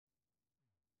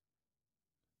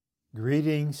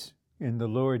Greetings in the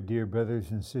Lord, dear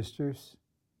brothers and sisters.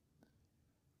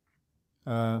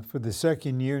 For the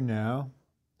second year now,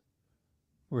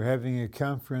 we're having a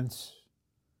conference,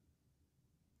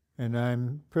 and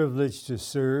I'm privileged to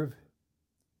serve,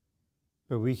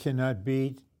 but we cannot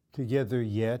be together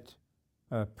yet,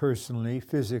 personally,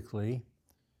 physically,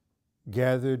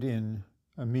 gathered in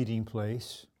a meeting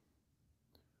place.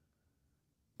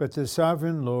 But the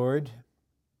Sovereign Lord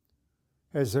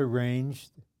has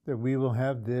arranged that we will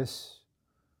have this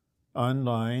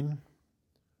online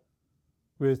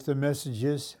with the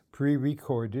messages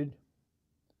pre-recorded.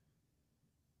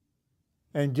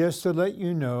 And just to let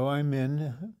you know, I'm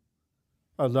in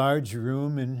a large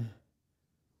room in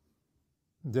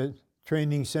the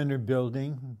Training Center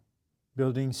building,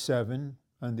 Building 7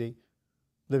 on the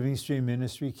Living Stream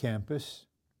Ministry campus.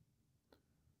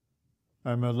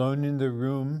 I'm alone in the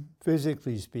room,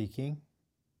 physically speaking,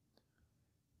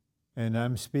 and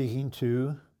I'm speaking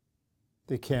to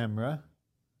the camera.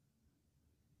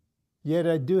 Yet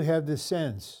I do have the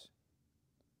sense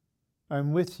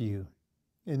I'm with you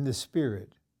in the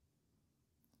Spirit,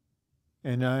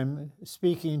 and I'm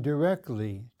speaking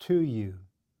directly to you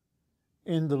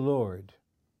in the Lord.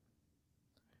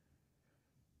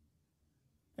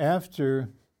 After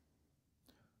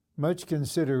much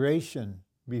consideration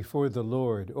before the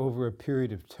Lord over a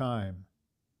period of time,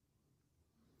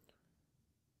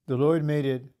 the Lord made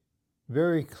it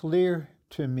very clear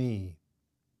to me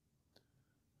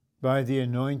by the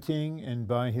anointing and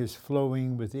by His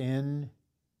flowing within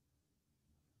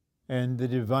and the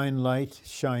divine light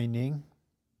shining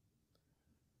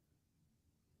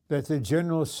that the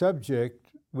general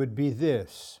subject would be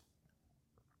this: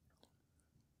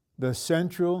 the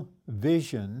central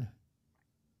vision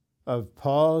of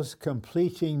Paul's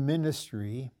completing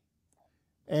ministry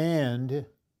and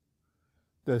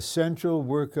the central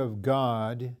work of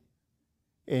God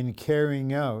in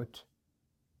carrying out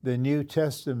the New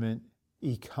Testament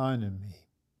economy.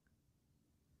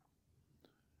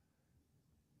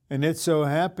 And it so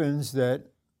happens that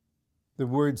the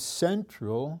word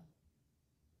central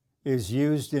is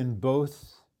used in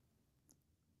both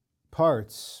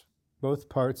parts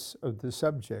of the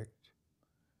subject.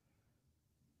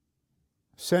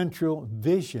 Central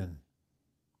vision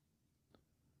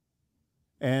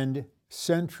and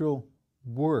central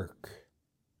work.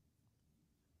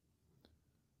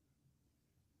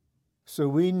 So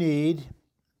we need,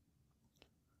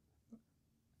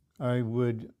 I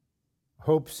would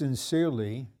hope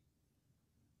sincerely,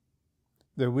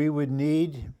 that we would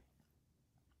need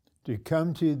to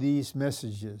come to these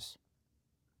messages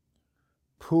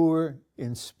poor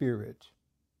in spirit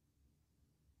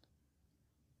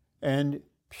and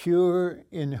pure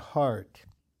in heart,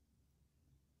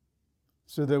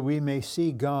 so that we may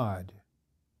see God,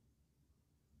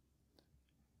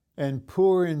 and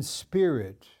poor in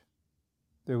spirit,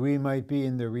 that we might be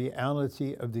in the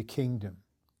reality of the kingdom.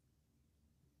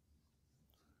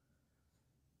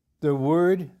 The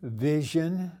word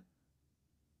vision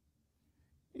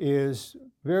is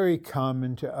very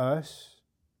common to us.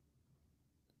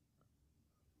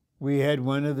 We had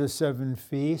one of the 7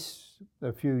 feasts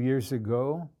a few years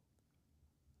ago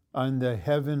on the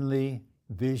heavenly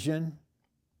vision.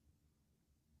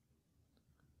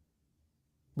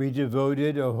 We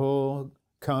devoted a whole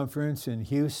conference in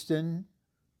Houston,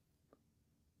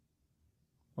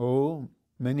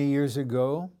 many years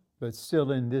ago, but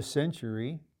still in this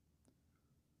century,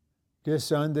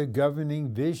 just on the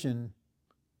governing vision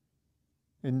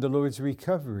in the Lord's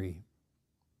recovery.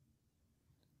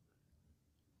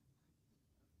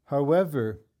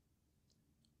 However,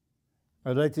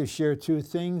 I'd like to share 2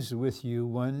 things with you,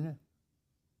 one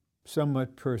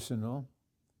somewhat personal,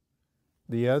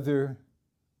 the other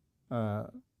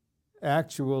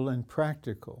actual and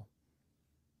practical.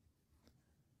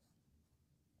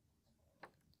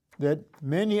 That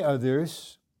many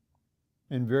others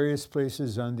in various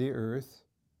places on the earth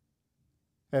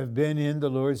have been in the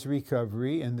Lord's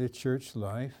recovery and the church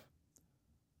life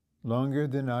longer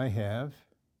than I have.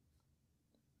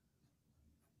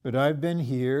 But I've been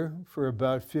here for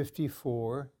about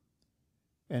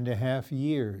 54.5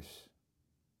 years.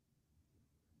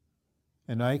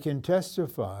 And I can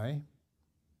testify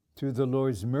to the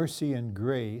Lord's mercy and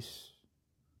grace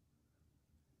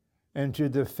and to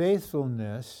the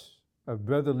faithfulness of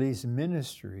Brother Lee's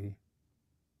ministry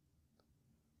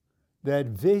that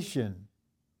vision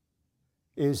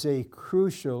is a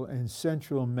crucial and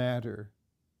central matter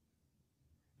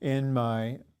in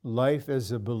my life as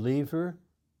a believer,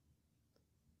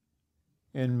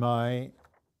 in my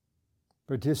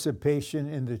participation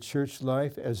in the church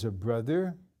life as a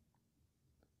brother,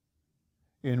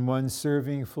 in one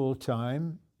serving full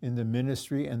time in the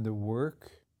ministry and the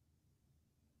work.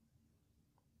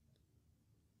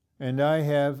 And I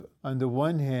have, on the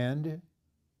one hand,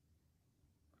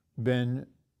 been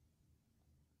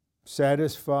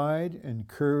satisfied,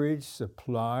 encouraged,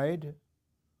 supplied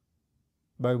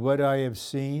by what I have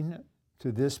seen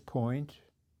to this point.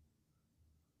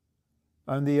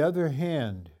 On the other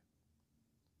hand,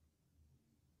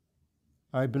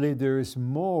 I believe there is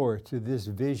more to this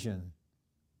vision,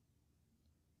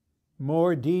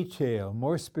 more detail,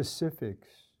 more specifics,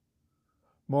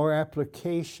 more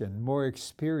application, more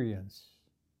experience.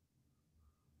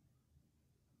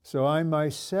 So I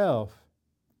myself,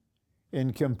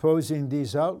 in composing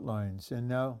these outlines and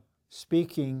now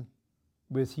speaking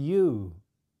with you,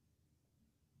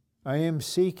 I am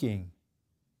seeking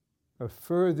a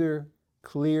further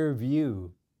clear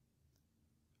view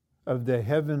of the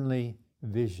heavenly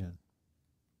vision.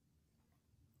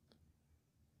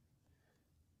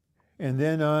 And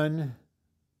then on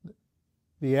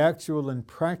the actual and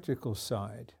practical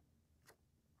side,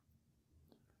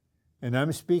 and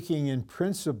I'm speaking in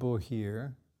principle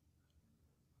here,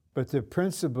 but the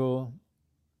principle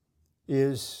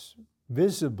is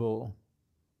visible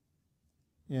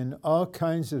in all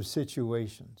kinds of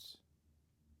situations.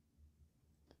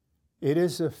 It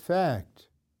is a fact,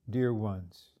 dear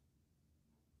ones,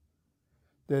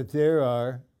 that there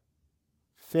are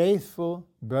faithful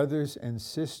brothers and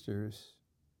sisters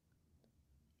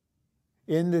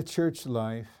in the church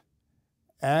life,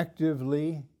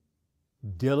 actively,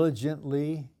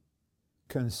 diligently,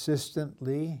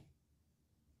 consistently,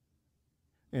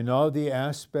 in all the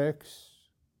aspects.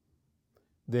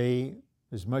 They,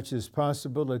 as much as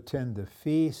possible, attend the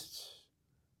feasts.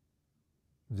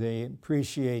 They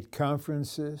appreciate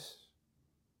conferences.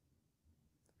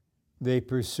 They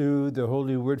pursue the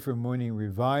Holy Word for Morning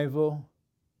Revival.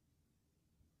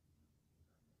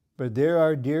 But there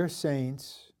are dear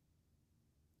saints,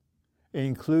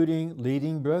 including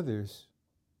leading brothers,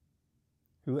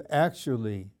 who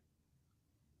actually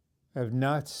have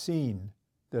not seen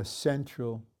the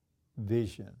central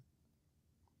vision.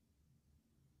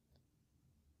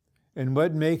 And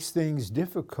what makes things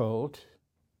difficult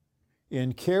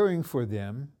in caring for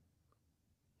them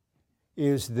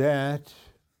is that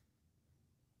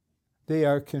they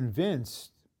are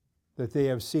convinced that they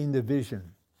have seen the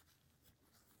vision,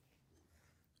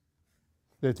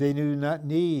 that they do not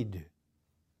need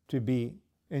to be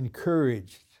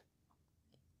encouraged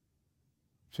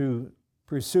to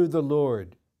pursue the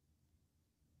Lord,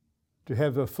 to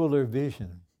have a fuller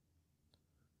vision.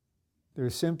 They're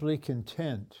simply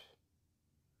content.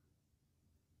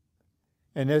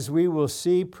 And as we will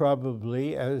see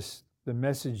probably as the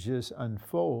messages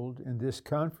unfold in this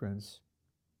conference,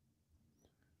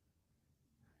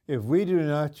 if we do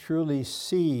not truly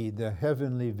see the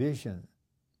heavenly vision,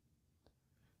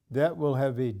 that will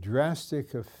have a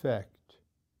drastic effect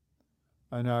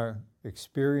on our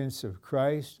experience of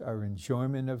Christ, our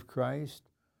enjoyment of Christ,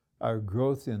 our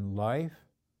growth in life,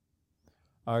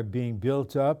 our being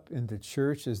built up in the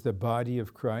church as the body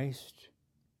of Christ.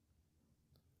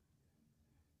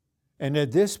 And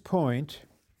at this point,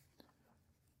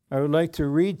 I would like to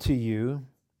read to you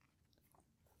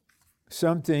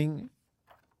something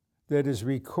that is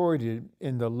recorded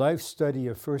in the life study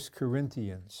of 1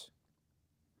 Corinthians,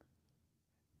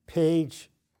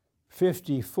 page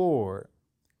 54,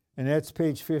 and that's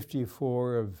page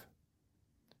 54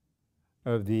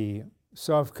 of the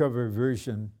softcover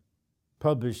version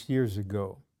published years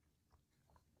ago.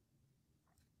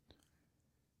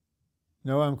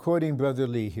 No, I'm quoting Brother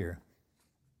Lee here.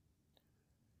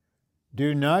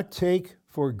 Do not take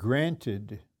for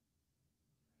granted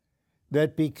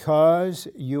that because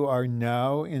you are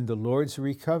now in the Lord's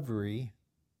recovery,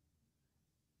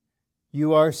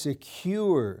 you are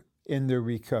secure in the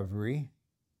recovery,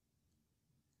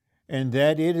 and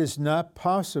that it is not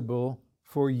possible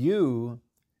for you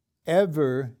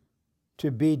ever to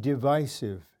be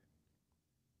divisive.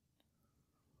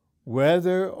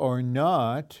 Whether or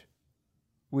not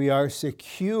we are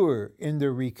secure in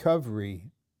the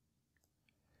recovery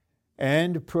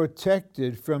and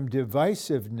protected from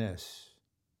divisiveness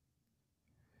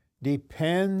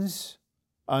depends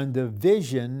on the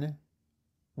vision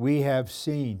we have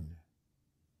seen.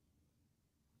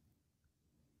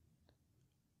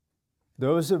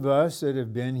 Those of us that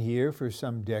have been here for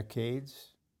some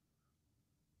decades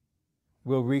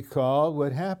will recall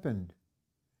what happened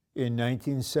in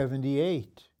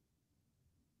 1978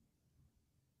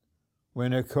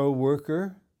 when a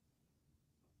co-worker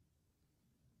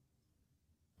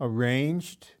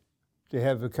arranged to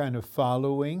have a kind of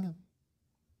following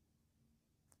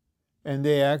and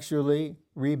they actually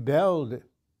rebelled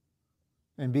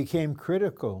and became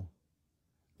critical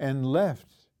and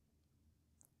left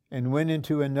and went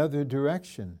into another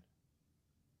direction.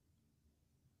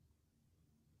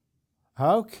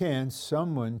 How can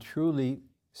someone truly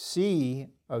see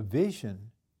a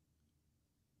vision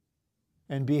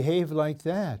and behave like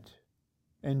that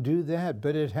and do that?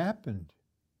 But it happened.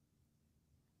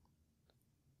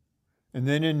 And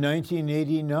then in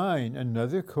 1989,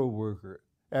 another co-worker,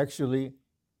 actually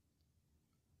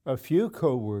a few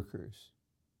co-workers.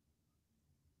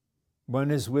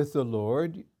 One is with the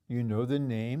Lord, you know the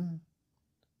name.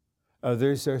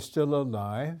 Others are still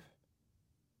alive.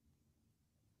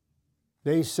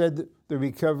 They said that the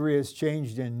recovery has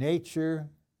changed in nature.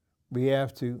 We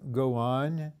have to go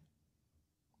on.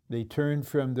 They turned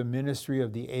from the ministry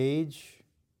of the age.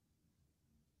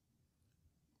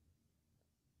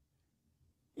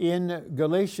 In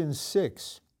Galatians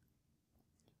 6,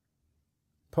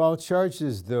 Paul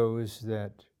charges those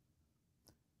that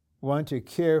want to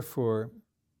care for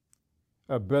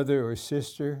a brother or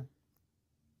sister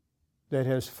that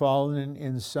has fallen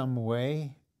in some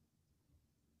way,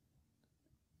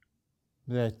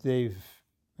 that they've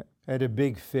had a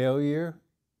big failure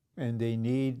and they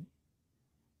need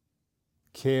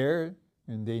care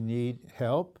and they need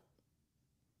help.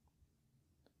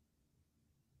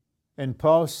 And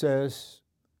Paul says,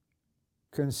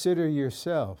 consider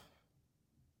yourself,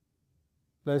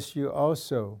 lest you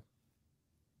also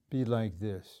be like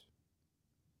this.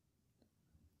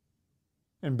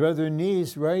 And Brother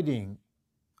Nee's writing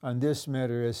on this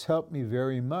matter has helped me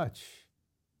very much.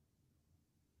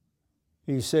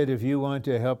 He said, if you want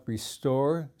to help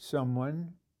restore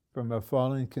someone from a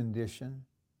fallen condition,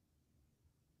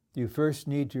 you first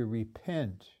need to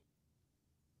repent.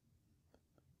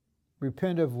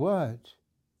 Repent of what?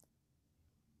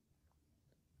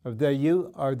 Of that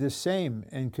you are the same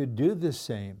and could do the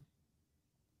same.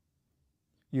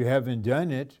 You haven't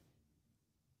done it,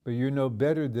 but you're no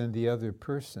better than the other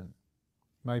person.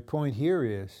 My point here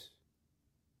is,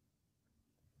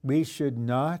 we should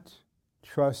not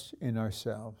trust in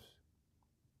ourselves.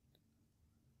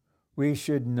 We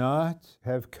should not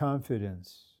have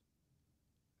confidence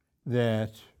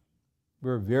that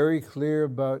we're very clear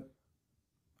about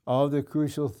all the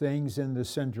crucial things in the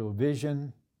central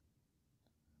vision,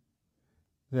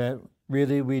 that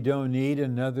really we don't need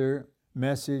another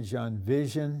message on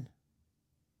vision.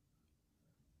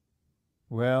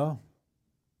 Well,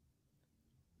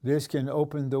 this can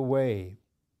open the way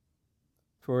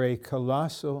for a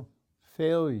colossal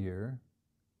failure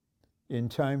in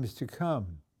times to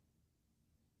come.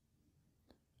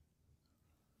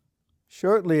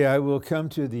 Shortly, I will come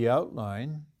to the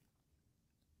outline,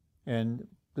 and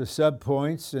the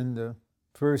subpoints in the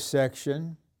first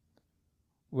section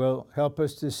will help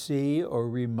us to see or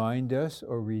remind us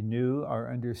or renew our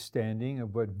understanding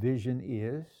of what vision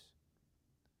is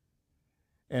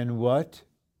and what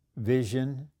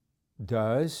vision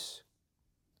does.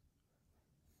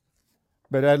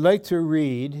 But I'd like to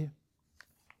read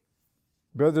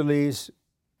Brother Lee's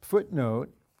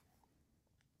footnote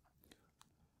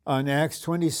on Acts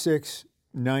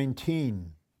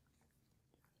 26:19.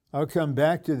 I'll come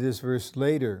back to this verse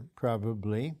later,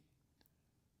 probably.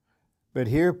 But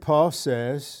here Paul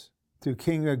says to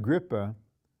King Agrippa,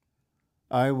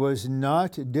 I was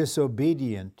not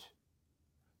disobedient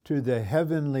to the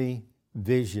heavenly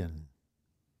vision.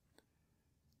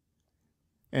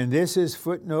 And this is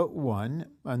footnote 1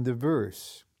 on the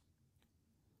verse.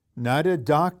 Not a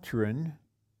doctrine,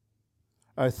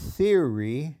 a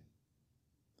theory,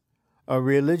 a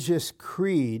religious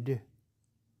creed,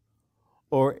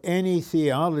 or any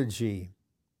theology,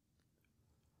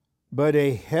 but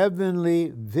a heavenly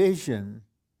vision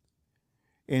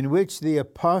in which the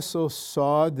apostle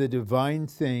saw the divine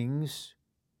things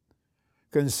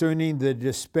concerning the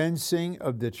dispensing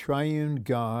of the triune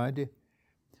God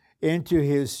into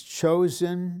his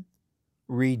chosen,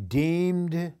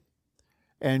 redeemed,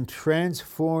 and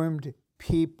transformed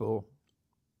people.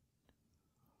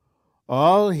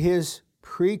 All his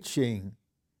preaching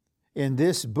in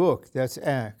this book, that's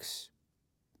Acts,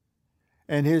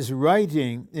 and his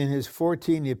writing in his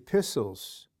 14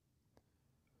 epistles,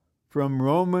 from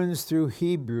Romans through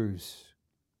Hebrews,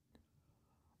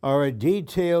 are a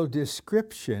detailed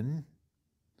description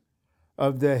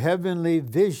of the heavenly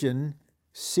vision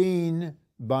seen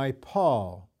by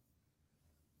Paul.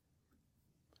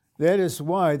 That is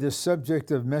why the subject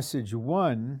of message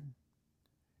 1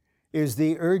 is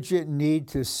the urgent need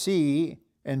to see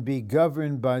and be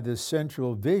governed by the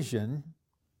central vision.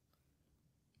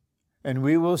 And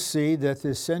we will see that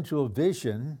the central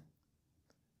vision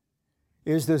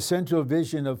is the central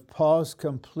vision of Paul's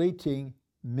completing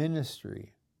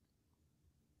ministry.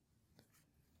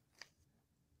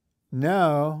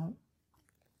 Now,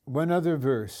 one other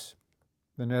verse,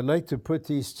 and I'd like to put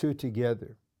these two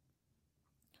together.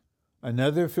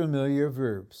 Another familiar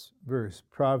verse,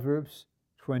 Proverbs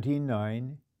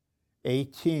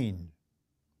 29:18.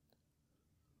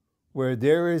 Where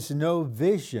there is no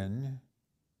vision,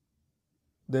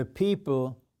 the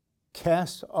people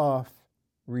cast off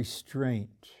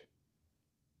restraint.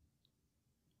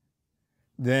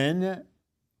 Then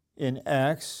in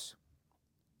Acts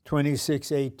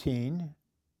 26:18,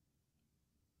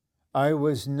 I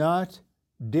was not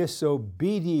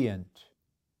disobedient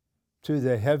to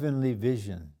the heavenly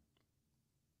vision.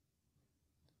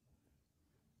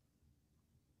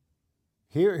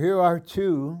 Here are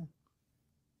two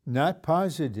not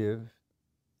positive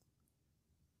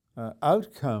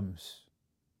outcomes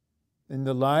in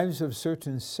the lives of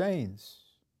certain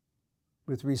saints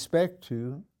with respect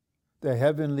to the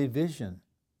heavenly vision.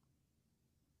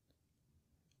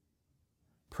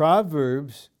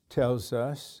 Proverbs tells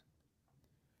us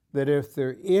that if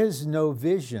there is no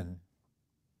vision,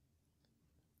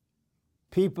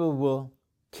 people will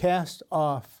cast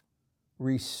off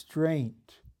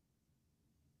restraint.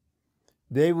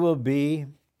 They will be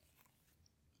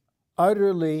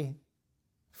utterly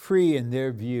free in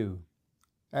their view,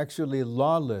 actually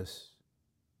lawless,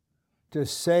 to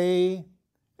say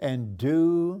and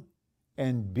do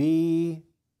and be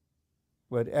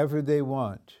whatever they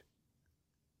want.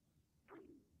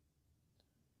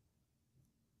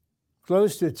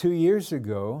 Close to 2 years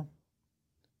ago,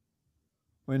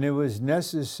 when it was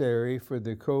necessary for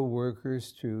the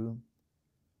co-workers to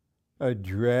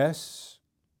address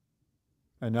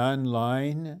an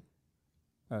online,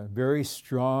 very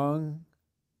strong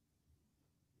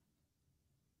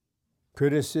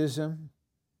criticism,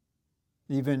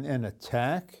 even an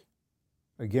attack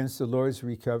against the Lord's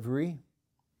recovery.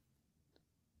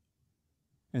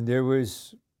 And there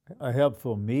was a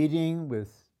helpful meeting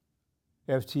with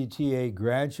FTTA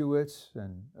graduates,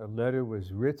 and a letter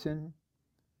was written,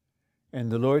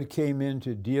 and the Lord came in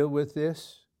to deal with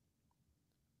this.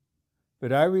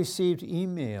 But I received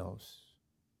emails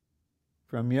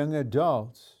from young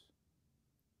adults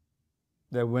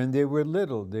that when they were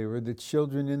little, they were the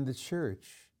children in the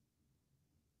church.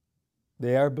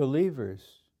 They are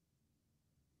believers.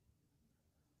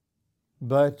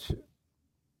 But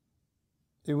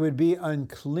it would be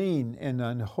unclean and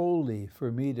unholy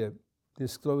for me to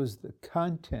disclose the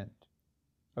content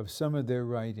of some of their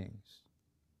writings.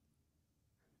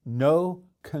 No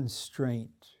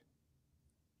constraint,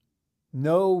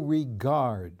 no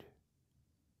regard,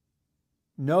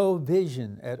 no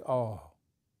vision at all.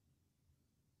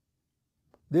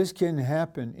 This can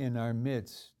happen in our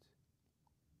midst.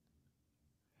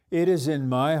 It is in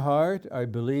my heart, I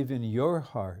believe in your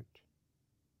heart,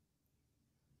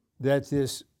 that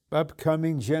this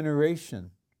upcoming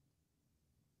generation,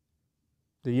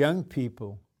 the young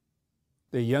people,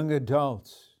 the young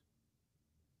adults,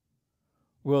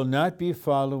 will not be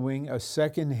following a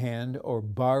second-hand or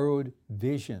borrowed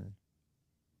vision,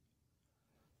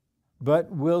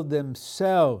 but will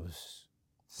themselves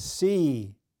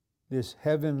see this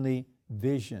heavenly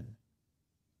vision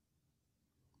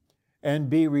and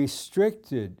be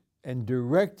restricted and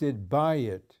directed by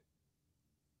it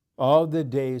all the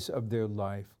days of their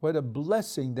life. What a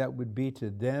blessing that would be to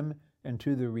them and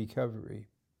to the recovery.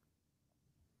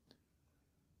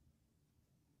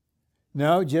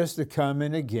 Now, just a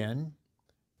comment again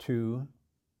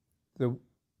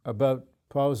about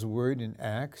Paul's word in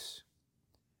Acts.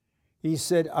 He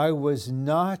said, I was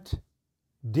not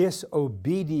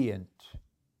disobedient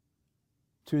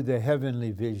to the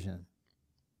heavenly vision.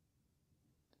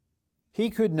 He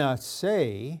could not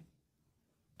say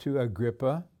to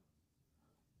Agrippa,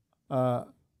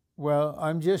 well,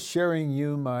 I'm just sharing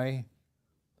you my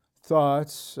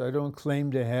thoughts. I don't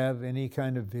claim to have any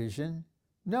kind of vision.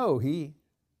 No,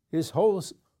 his whole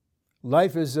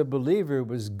life as a believer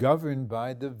was governed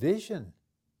by the vision.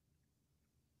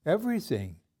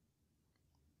 Everything.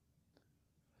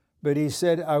 But he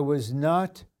said, I was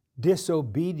not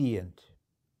disobedient.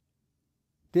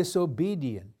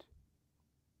 Disobedient.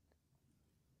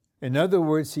 In other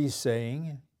words, he's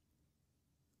saying,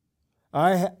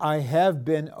 I have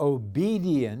been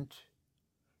obedient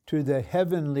to the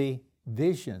heavenly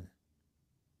vision.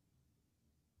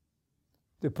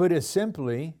 To put it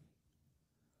simply,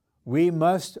 we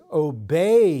must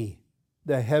obey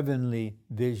the heavenly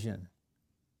vision.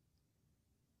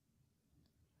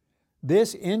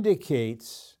 This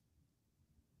indicates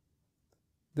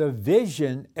the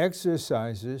vision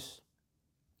exercises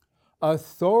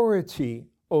authority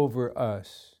over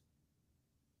us.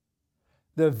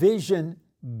 The vision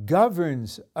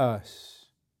governs us.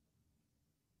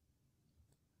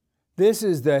 This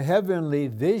is the heavenly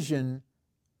vision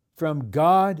from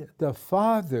God the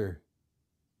Father.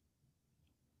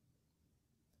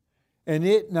 And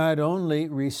it not only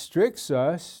restricts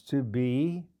us to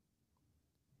be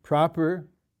proper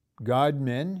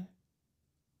God-men,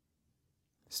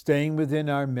 staying within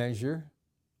our measure,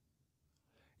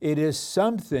 it is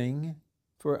something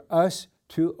for us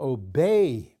to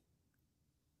obey.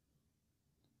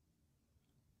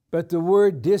 But the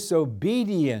word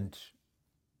disobedient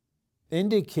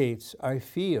indicates, I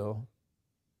feel,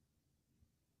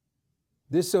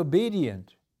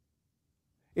 disobedient.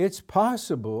 It's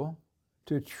possible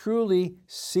to truly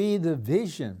see the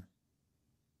vision,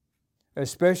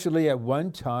 especially at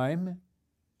one time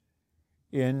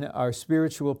in our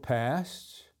spiritual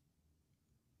past.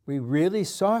 We really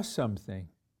saw something,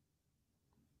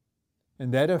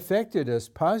 and that affected us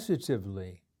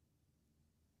positively.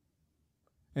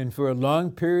 And for a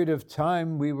long period of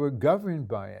time, we were governed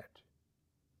by it.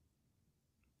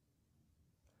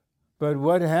 But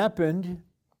what happened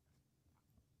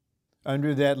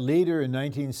under that leader in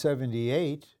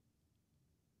 1978,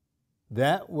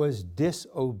 that was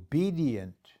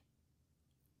disobedient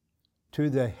to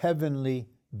the heavenly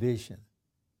vision.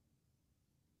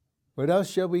 What else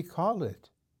shall we call it?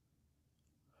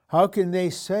 How can they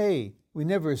say we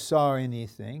never saw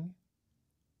anything?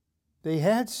 They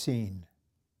had seen.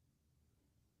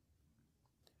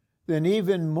 Then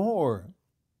even more,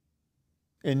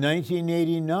 in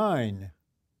 1989,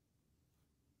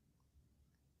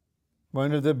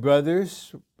 one of the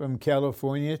brothers from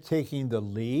California taking the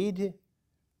lead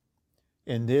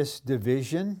in this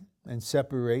division and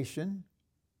separation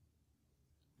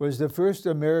was the first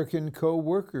American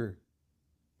co-worker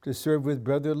to serve with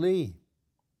Brother Lee,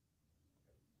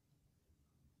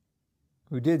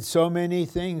 who did so many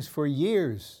things for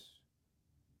years.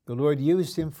 The Lord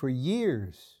used him for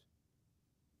years.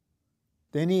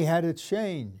 Then he had a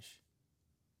change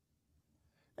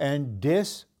and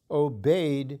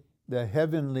disobeyed the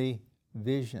heavenly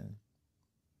vision.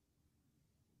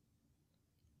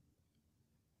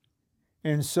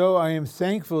 And so I am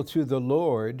thankful to the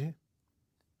Lord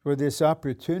for this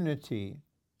opportunity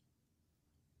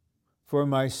for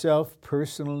myself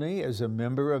personally as a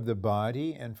member of the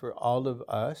body and for all of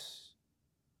us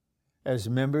as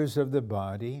members of the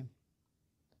body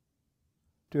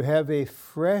to have a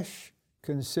fresh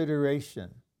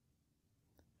consideration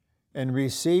and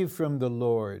receive from the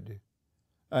Lord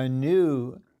a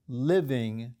new,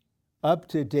 living,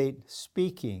 up-to-date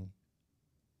speaking.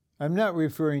 I'm not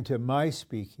referring to my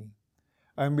speaking.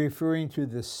 I'm referring to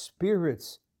the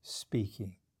Spirit's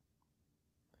speaking.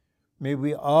 May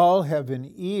we all have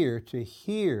an ear to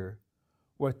hear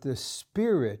what the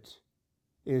Spirit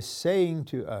is saying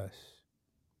to us.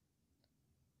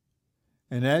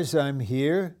 And as I'm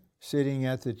here, sitting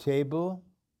at the table,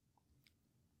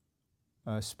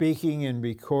 speaking and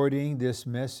recording this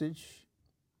message,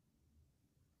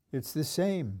 it's the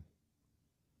same.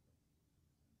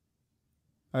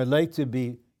 I'd like to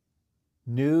be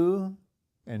new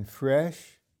and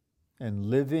fresh and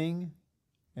living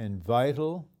and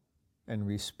vital and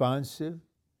responsive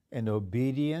and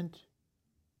obedient,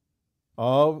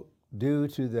 all due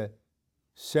to the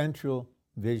central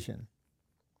vision.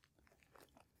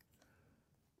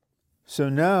 So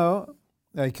now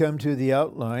I come to the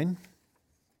outline.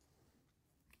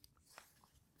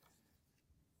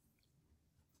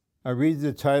 I read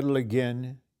the title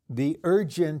again, The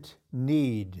Urgent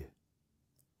Need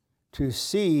to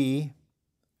See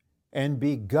and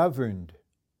Be Governed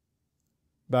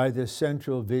by the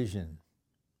Central Vision.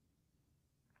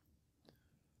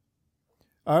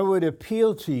 I would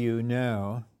appeal to you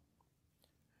now,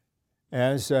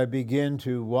 as I begin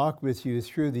to walk with you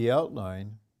through the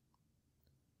outline,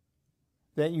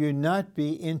 that you not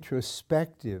be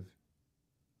introspective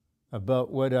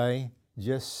about what I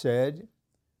just said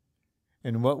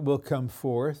and what will come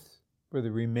forth for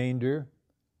the remainder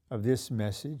of this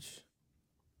message.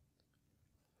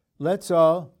 Let's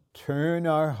all turn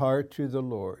our heart to the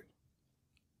Lord.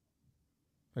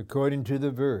 According to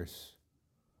the verse,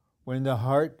 when the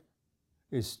heart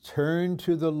is turned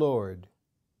to the Lord,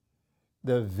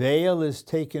 the veil is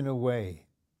taken away,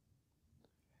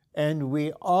 and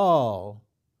we all,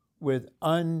 with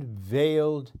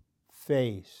unveiled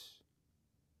face,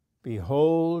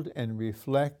 behold and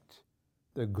reflect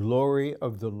the glory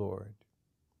of the Lord.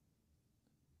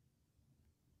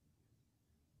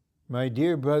 My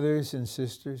dear brothers and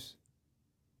sisters,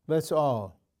 let's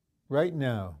all, right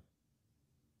now,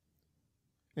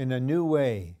 in a new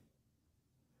way.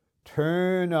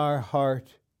 Turn our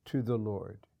heart to the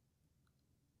Lord.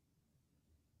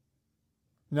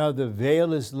 Now the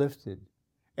veil is lifted,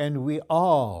 and we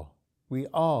all, with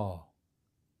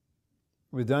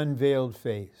unveiled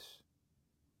face,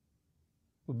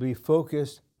 will be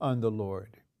focused on the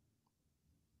Lord.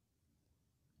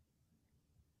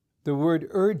 The word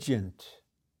urgent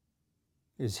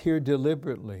is here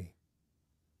deliberately.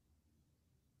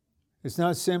 It's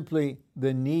not simply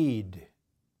the need.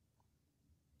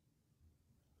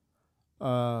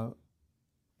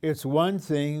 It's one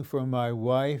thing for my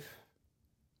wife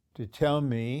to tell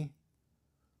me,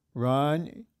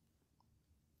 Ron,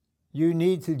 you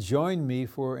need to join me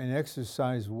for an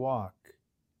exercise walk.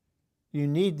 You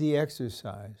need the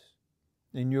exercise.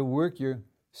 In your work, you're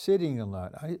sitting a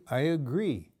lot. I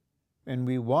agree, and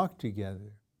we walk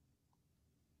together.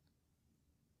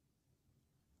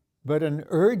 But an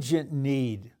urgent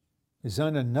need is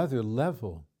on another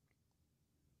level.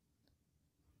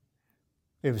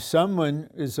 If someone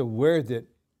is aware that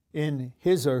in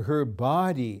his or her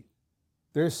body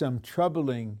there's some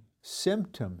troubling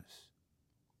symptoms,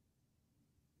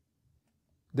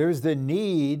 there's the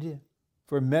need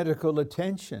for medical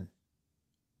attention.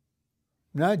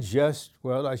 Not just,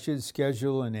 well, I should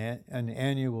schedule an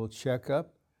annual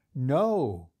checkup.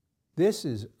 No, this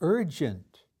is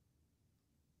urgent.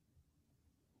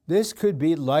 This could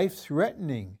be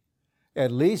life-threatening.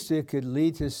 At least it could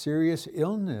lead to serious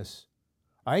illness.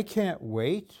 I can't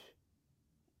wait.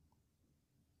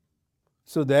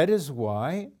 So that is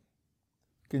why,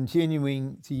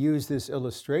 continuing to use this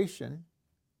illustration,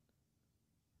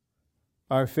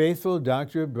 our faithful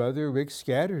Dr. Brother Rick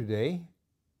Scatterday,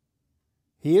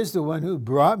 he is the one who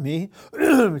brought me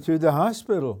to the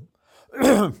hospital,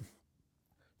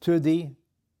 to the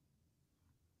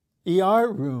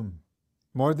ER room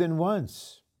more than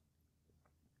once.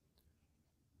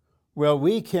 Well,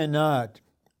 we cannot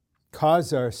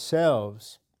cause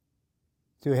ourselves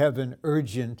to have an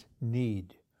urgent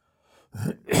need.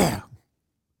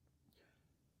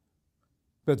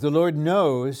 But the Lord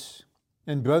knows,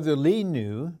 and Brother Lee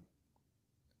knew,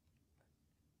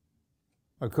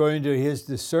 according to his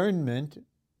discernment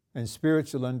and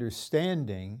spiritual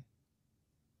understanding,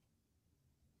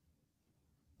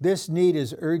 this need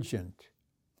is urgent,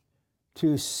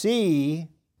 to see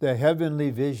the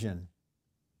heavenly vision.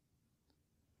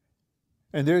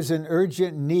 And there's an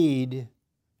urgent need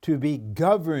to be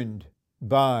governed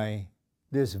by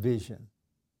this vision,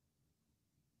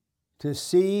 to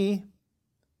see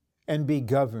and be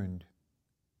governed.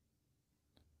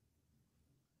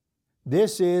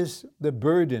 This is the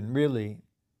burden, really,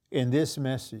 in this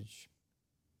message.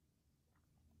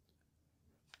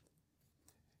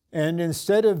 And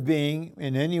instead of being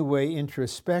in any way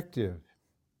introspective,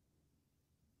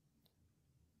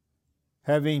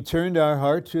 having turned our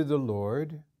heart to the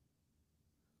Lord,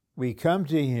 we come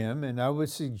to Him, and I would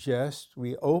suggest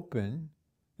we open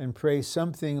and pray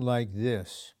something like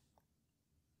this.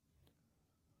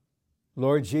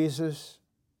 Lord Jesus,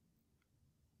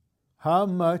 how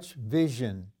much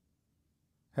vision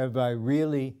have I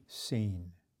really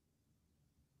seen?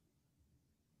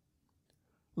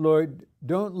 Lord,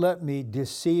 don't let me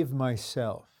deceive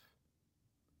myself,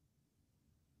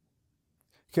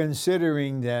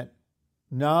 considering that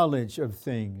knowledge of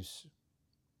things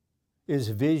is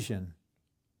vision.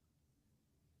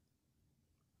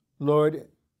 Lord,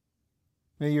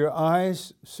 may your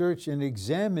eyes search and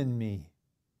examine me.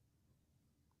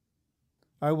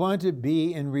 I want to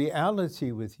be in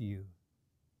reality with you.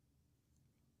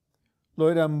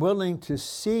 Lord, I'm willing to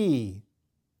see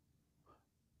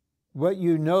what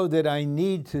you know that I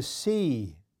need to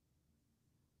see.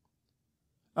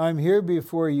 I'm here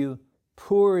before you,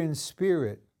 poor in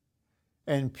spirit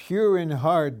and pure in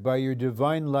heart by your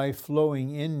divine life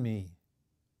flowing in me.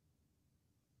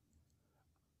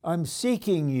 I'm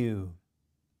seeking you.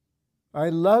 I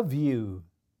love you.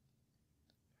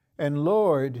 And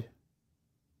Lord,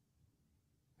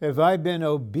 have I been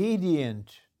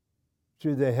obedient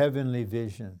to the heavenly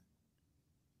vision?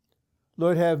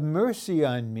 Lord, have mercy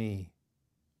on me.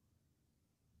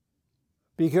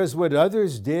 Because what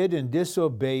others did in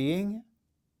disobeying,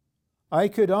 I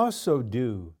could also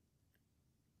do.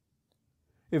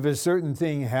 If a certain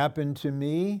thing happened to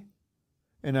me,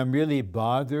 and I'm really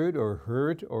bothered or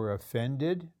hurt or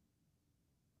offended,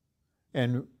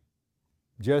 and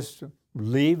just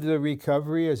leave the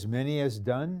recovery as many has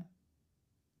done,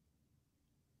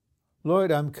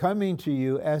 Lord, I'm coming to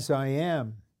you as I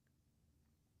am.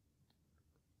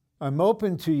 I'm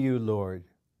open to you, Lord.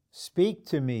 Speak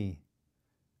to me.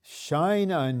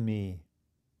 Shine on me.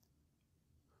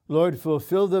 Lord,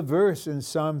 fulfill the verse in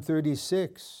Psalm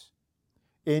 36.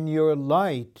 In your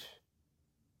light,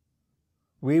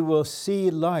 we will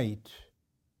see light.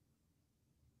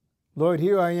 Lord,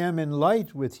 here I am in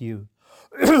light with you.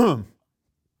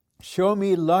 Show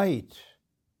me light,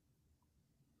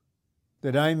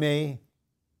 that I may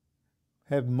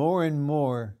have more and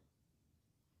more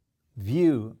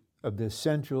view of the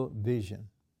central vision.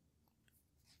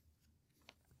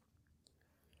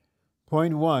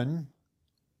 Point 1,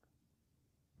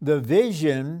 the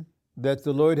vision that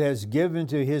the Lord has given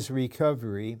to his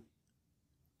recovery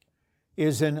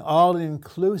is an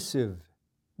all-inclusive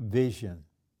vision.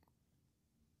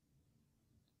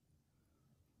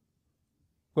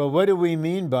 Well, what do we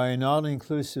mean by an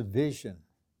all-inclusive vision?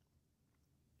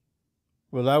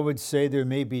 Well, I would say there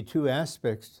may be two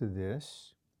aspects to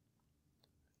this.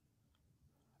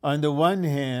 On the one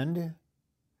hand,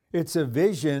 it's a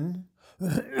vision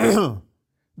that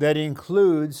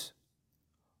includes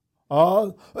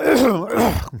all,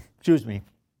 excuse me,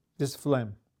 this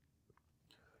phlegm,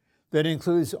 that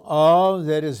includes all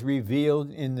that is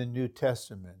revealed in the New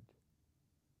Testament,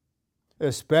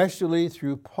 especially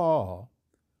through Paul,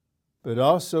 but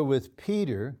also with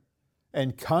Peter,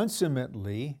 and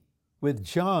consummately with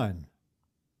John.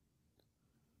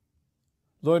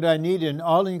 Lord, I need an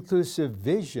all-inclusive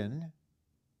vision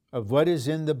of what is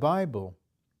in the Bible,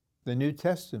 the New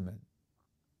Testament.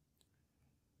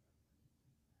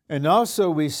 And also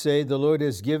we say the Lord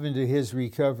has given to his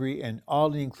recovery an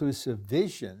all-inclusive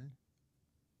vision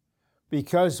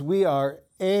because we are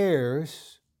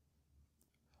heirs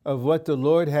of what the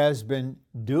Lord has been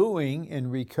doing in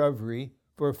recovery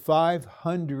for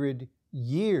 500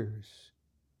 years.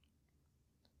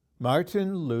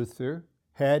 Martin Luther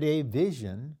had a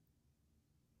vision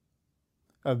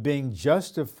of being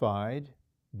justified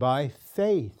by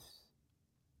faith.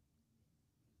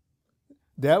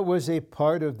 That was a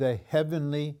part of the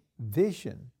heavenly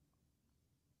vision.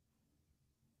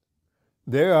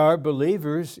 There are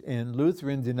believers in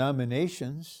Lutheran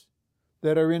denominations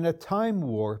that are in a time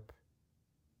warp.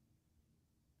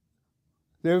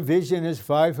 Their vision is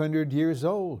 500 years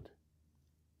old.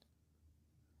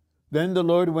 Then the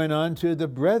Lord went on to the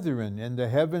brethren, and the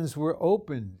heavens were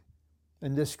opened,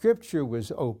 and the scripture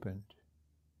was opened.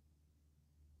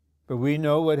 But we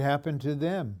know what happened to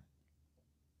them.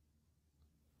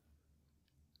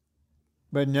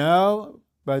 But now,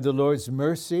 by the Lord's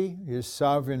mercy, his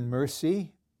sovereign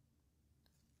mercy,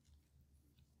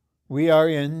 we are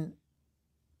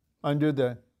under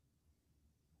the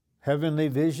heavenly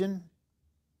vision,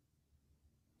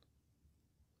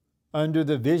 under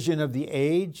the vision of the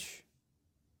age,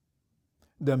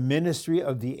 the ministry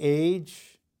of the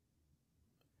age,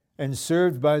 and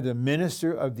served by the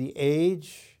minister of the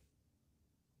age.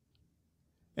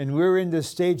 And we're in the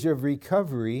stage of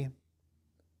recovery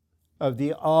of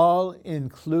the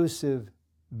all-inclusive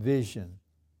vision.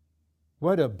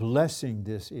 What a blessing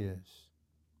this is.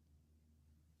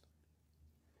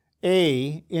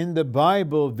 In the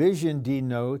Bible, vision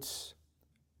denotes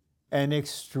an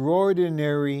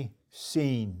extraordinary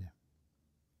scene.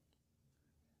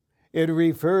 It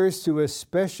refers to a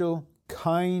special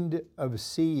kind of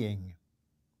seeing,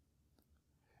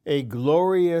 a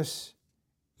glorious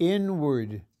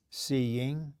inward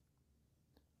seeing,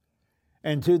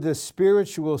 and to the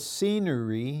spiritual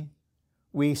scenery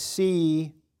we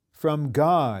see from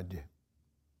God.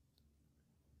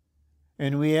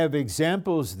 And we have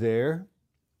examples there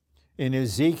in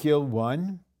Ezekiel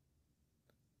 1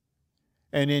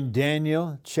 and in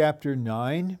Daniel chapter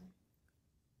 9.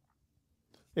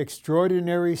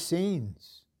 Extraordinary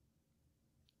scenes.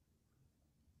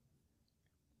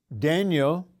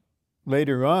 Daniel,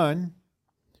 later on,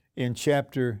 in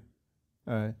chapter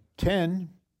 10,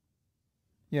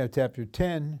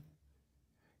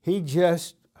 he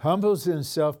just humbles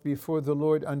himself before the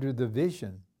Lord under the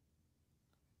vision.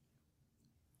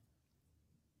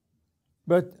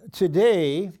 But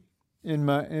today, in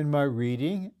my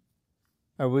reading,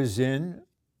 I was in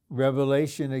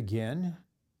Revelation again,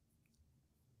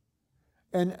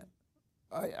 and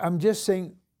I'm just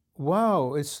saying,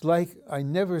 wow, it's like I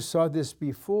never saw this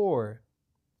before.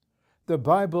 The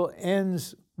Bible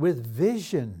ends with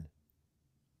vision.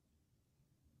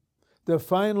 The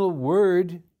final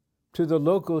word to the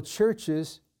local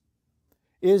churches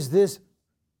is this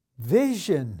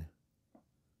vision,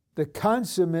 the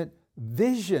consummate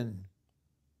vision.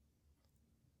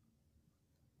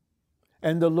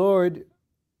 And the Lord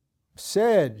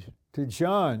said to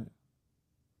John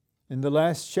in the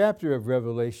last chapter of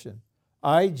Revelation,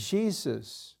 I,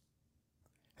 Jesus,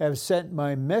 have sent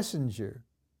my messenger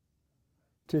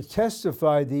to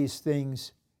testify these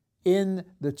things in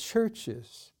the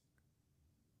churches.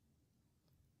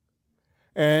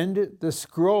 And the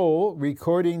scroll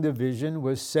recording the vision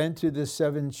was sent to the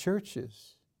 7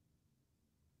 churches.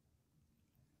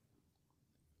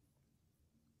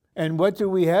 And what do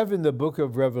we have in the book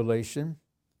of Revelation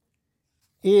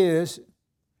is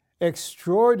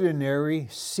extraordinary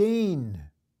scene.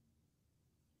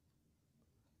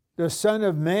 The Son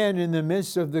of Man in the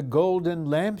midst of the golden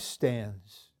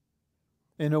lampstands,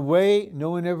 in a way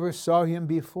no one ever saw him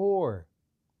before.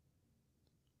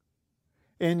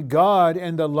 And God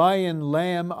and the lion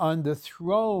lamb on the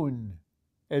throne,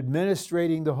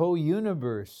 administrating the whole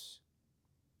universe.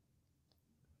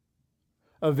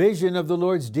 A vision of the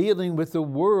Lord's dealing with the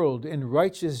world in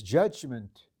righteous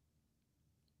judgment.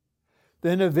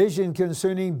 Then a vision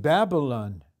concerning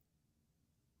Babylon.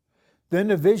 Then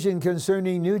a vision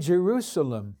concerning New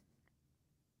Jerusalem.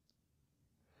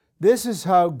 This is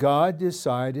how God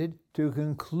decided to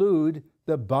conclude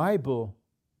the Bible,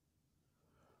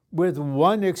 with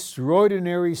one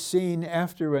extraordinary scene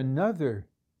after another.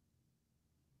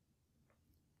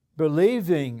 We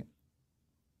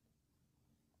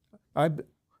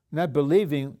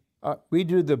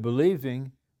do the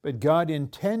believing, but God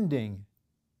intending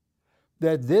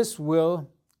that this will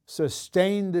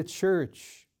sustain the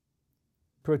church,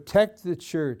 protect the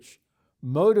church,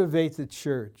 motivate the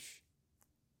church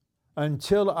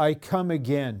until I come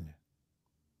again.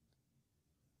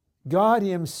 God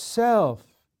Himself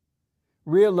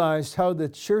realized how the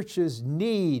churches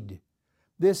need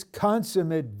this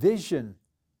consummate vision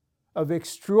of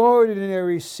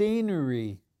extraordinary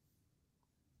scenery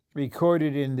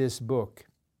recorded in this book.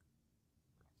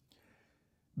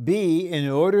 B, in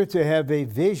order to have a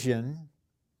vision,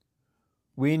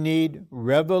 we need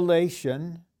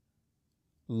revelation,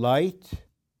 light,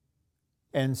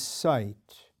 and sight.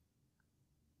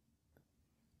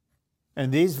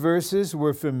 And these verses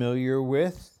we're familiar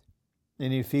with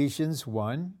in Ephesians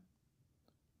 1.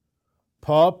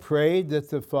 Paul prayed that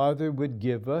the Father would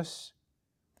give us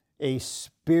a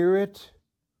spirit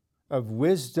of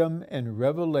wisdom and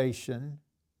revelation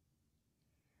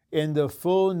in the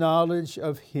full knowledge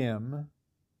of Him,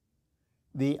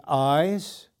 the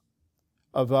eyes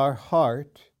of our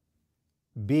heart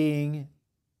being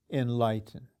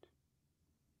enlightened.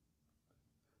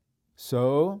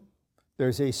 So,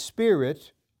 there's a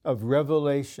spirit of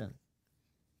revelation.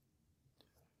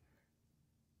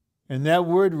 And that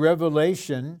word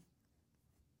revelation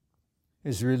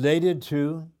is related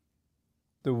to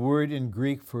the word in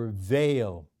Greek for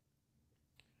veil.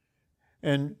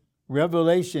 And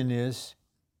revelation is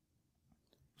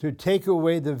to take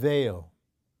away the veil,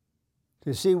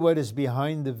 to see what is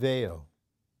behind the veil.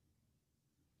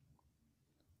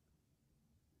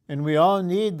 And we all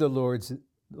need the Lord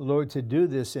to do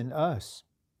this in us.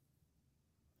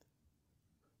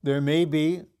 There may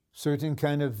be certain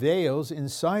kind of veils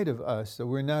inside of us that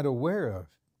we're not aware of.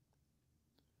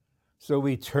 So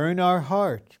we turn our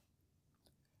heart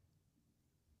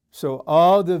so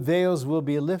all the veils will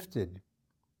be lifted.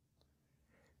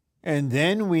 And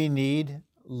then we need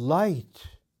light.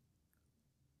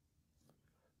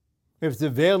 If the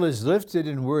veil is lifted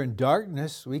and we're in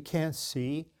darkness, we can't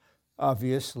see,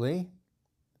 obviously.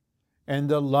 And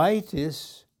the light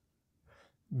is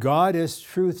God as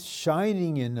truth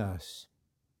shining in us.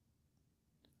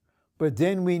 But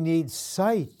then we need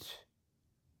sight,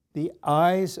 the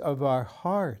eyes of our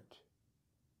heart.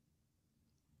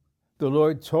 The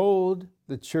Lord told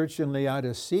the church in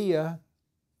Laodicea,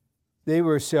 they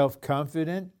were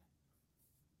self-confident.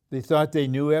 They thought they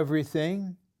knew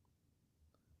everything.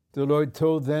 The Lord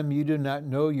told them, you do not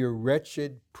know you're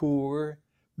wretched, poor,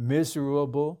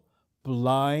 miserable,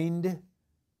 blind,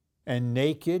 and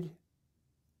naked.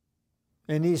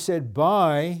 And He said,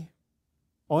 buy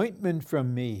ointment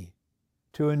from me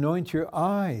to anoint your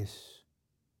eyes.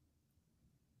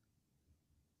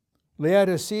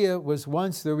 Laodicea was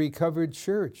once the recovered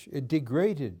church. It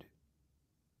degraded.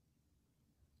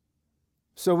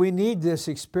 So we need this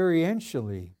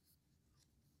experientially.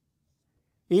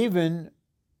 Even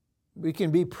we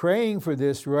can be praying for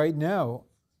this right now.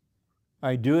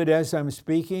 I do it as I'm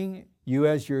speaking, you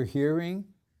as you're hearing.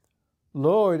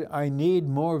 Lord, I need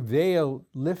more veil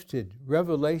lifted,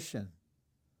 revelation,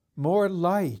 more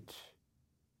light.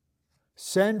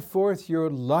 Send forth your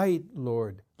light,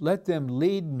 Lord. Let them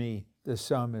lead me, the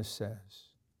psalmist says.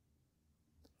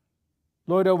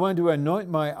 Lord, I want to anoint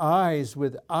my eyes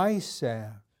with eye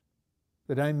salve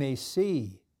that I may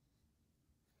see.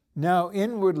 Now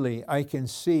inwardly I can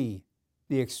see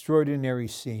the extraordinary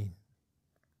scene.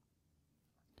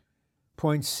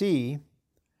 Point C,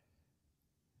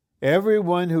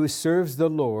 everyone who serves the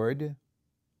Lord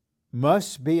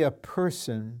must be a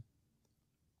person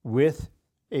with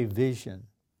a vision.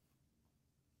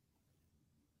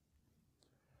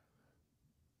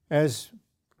 As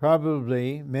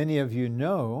probably many of you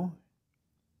know,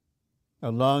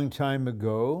 a long time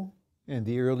ago, in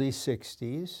the early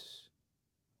 60s,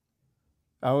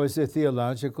 I was a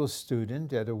theological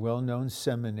student at a well-known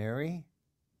seminary,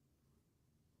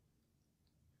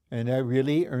 and I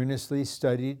really earnestly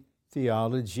studied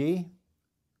theology,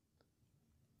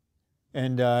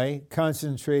 and I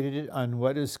concentrated on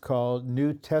what is called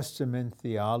New Testament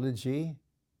theology,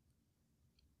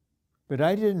 but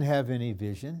I didn't have any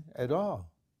vision at all.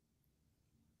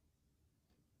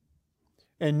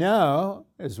 And now,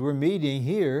 as we're meeting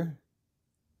here,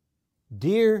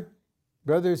 dear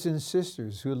brothers and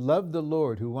sisters who love the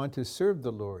Lord, who want to serve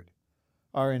the Lord,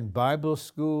 are in Bible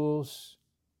schools,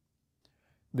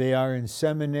 they are in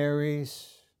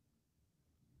seminaries,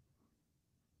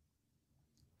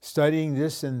 studying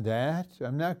this and that.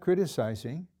 I'm not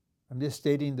criticizing, I'm just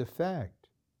stating the fact.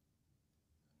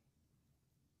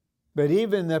 But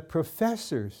even the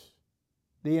professors,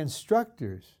 the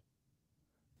instructors,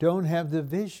 don't have the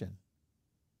vision.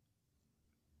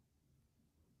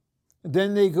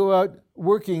 Then they go out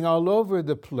working all over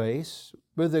the place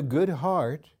with a good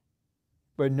heart,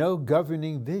 but no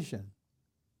governing vision.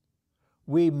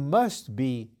 We must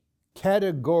be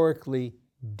categorically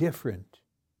different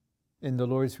in the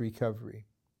Lord's recovery.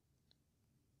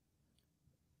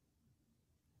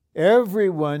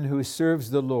 Everyone who serves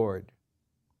the Lord,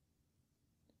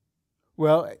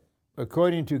 well,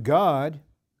 according to God,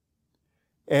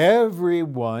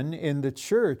 everyone in the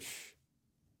church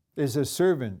is a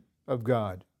servant of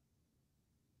God.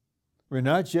 We're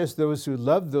not just those who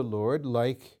love the Lord,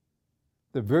 like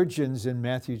the virgins in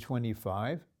Matthew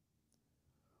 25.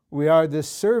 We are the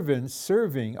servants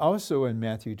serving, also in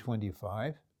Matthew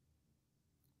 25.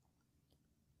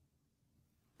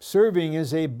 Serving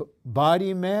is a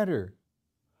body matter.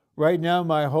 Right now,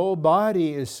 my whole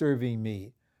body is serving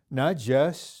me, not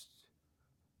just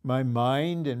my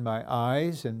mind and my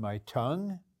eyes and my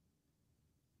tongue,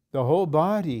 the whole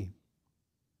body.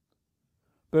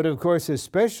 But of course,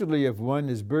 especially if one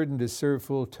is burdened to serve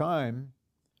full time,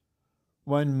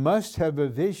 one must have a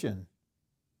vision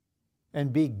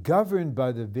and be governed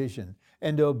by the vision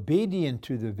and obedient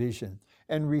to the vision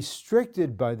and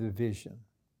restricted by the vision.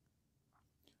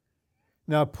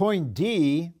 Now, point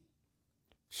D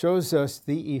shows us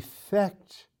the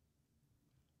effect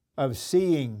of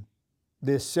seeing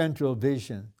this central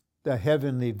vision, the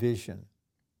heavenly vision.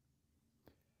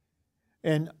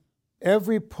 And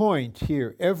every point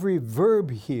here, every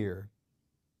verb here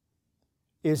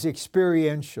is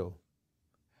experiential.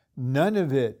 None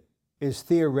of it is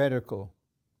theoretical.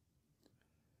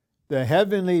 The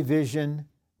heavenly vision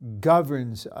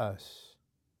governs us.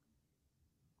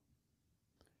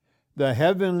 The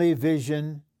heavenly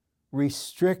vision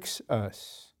restricts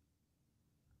us.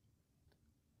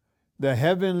 The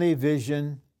heavenly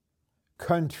vision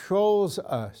controls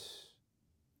us.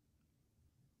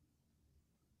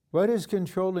 What is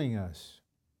controlling us?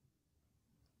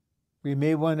 We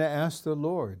may want to ask the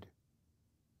Lord.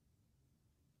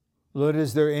 Lord,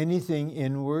 is there anything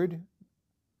inward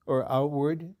or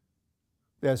outward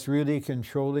that's really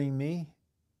controlling me?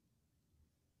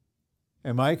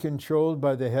 Am I controlled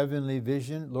by the heavenly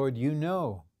vision? Lord, you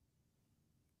know.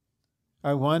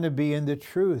 I want to be in the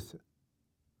truth.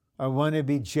 I want to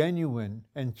be genuine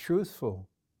and truthful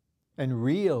and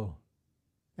real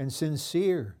and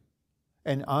sincere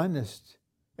and honest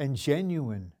and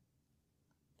genuine.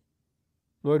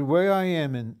 Lord, where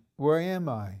am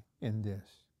I in this?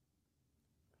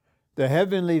 The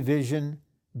heavenly vision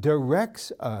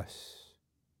directs us.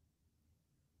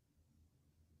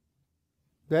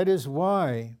 That is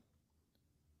why,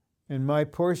 in my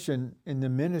portion in the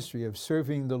ministry of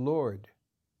serving the Lord,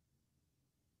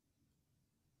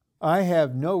 I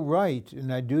have no right,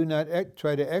 and I do not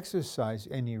try to exercise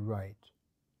any right,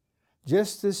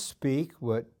 just to speak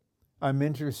what I'm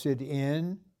interested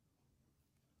in,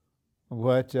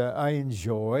 what I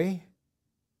enjoy.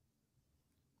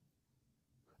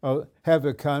 I'll have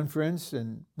a conference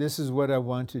and this is what I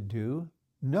want to do.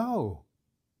 No.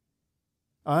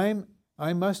 I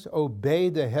must obey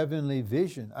the heavenly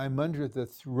vision. I'm under the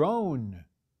throne,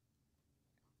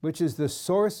 which is the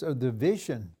source of the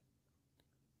vision.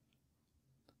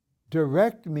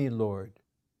 Direct me, Lord.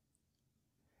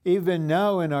 Even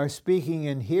now in our speaking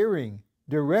and hearing,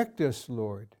 direct us,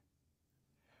 Lord.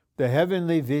 The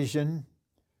heavenly vision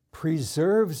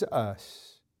preserves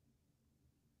us.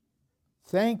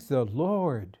 Thank the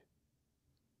Lord.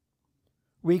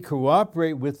 We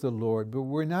cooperate with the Lord, but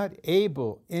we're not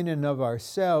able in and of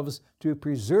ourselves to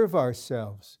preserve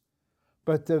ourselves.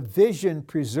 But the vision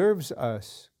preserves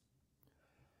us.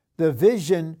 The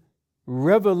vision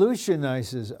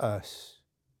revolutionizes us,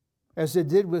 as it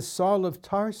did with Saul of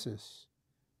Tarsus.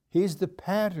 He's the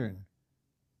pattern.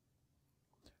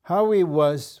 How he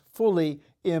was fully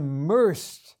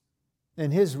immersed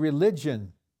in his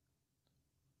religion,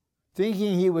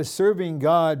 thinking he was serving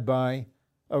God by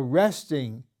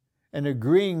arresting and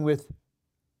agreeing with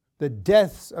the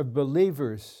deaths of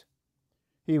believers.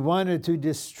 He wanted to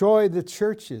destroy the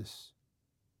churches.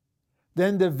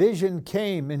 Then the vision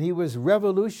came and he was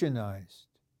revolutionized.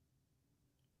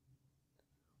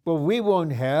 Well, we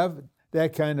won't have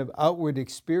that kind of outward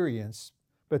experience,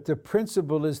 but the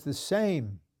principle is the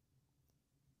same,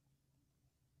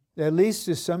 at least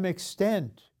to some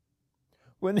extent.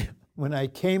 When I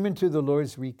came into the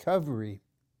Lord's recovery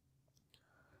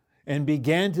and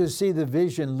began to see the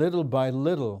vision little by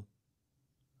little,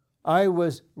 I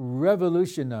was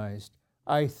revolutionized.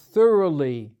 I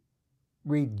thoroughly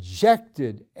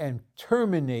rejected and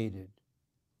terminated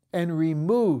and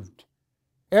removed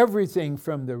everything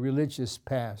from the religious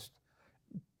past,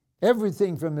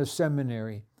 everything from the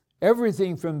seminary,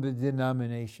 everything from the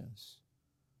denominations.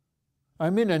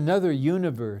 I'm in another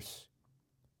universe,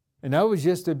 and I was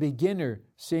just a beginner,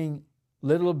 seeing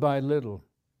little by little.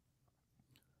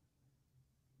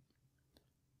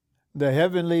 The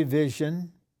heavenly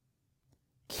vision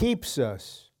keeps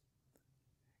us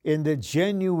in the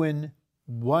genuine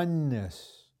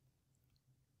oneness.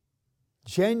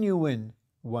 Genuine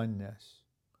oneness,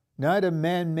 not a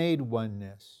man-made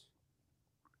oneness.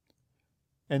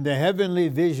 And the heavenly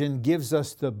vision gives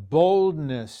us the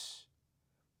boldness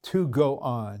to go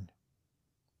on.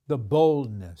 The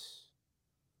boldness.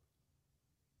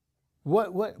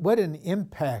 What an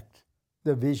impact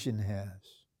the vision has.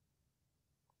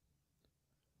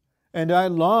 And I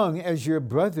long, as your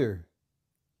brother,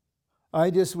 I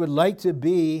just would like to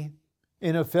be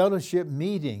in a fellowship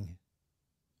meeting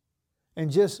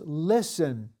and just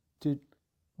listen to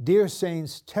dear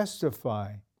saints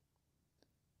testify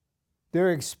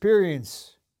their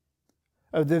experience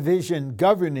of the vision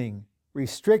governing,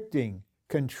 restricting,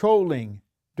 controlling,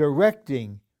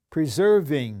 directing,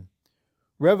 preserving,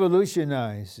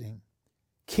 revolutionizing,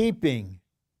 keeping,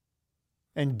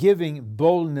 and giving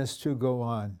boldness to go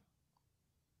on.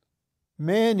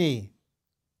 Many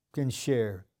can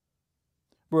share.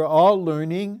 We're all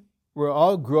learning, we're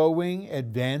all growing,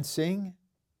 advancing,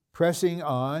 pressing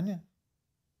on.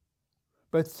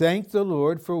 But thank the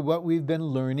Lord for what we've been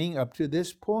learning up to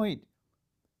this point.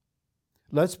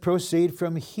 Let's proceed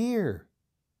from here.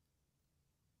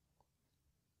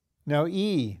 Now,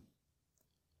 E.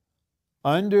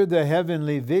 Under the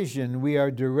heavenly vision, we are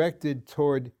directed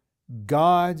toward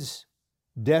God's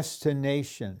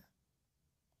destination.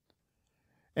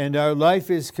 And our life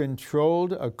is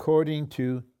controlled according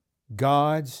to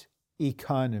God's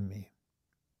economy.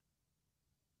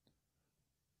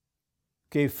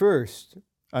 Okay, first,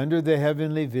 under the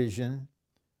heavenly vision,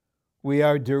 we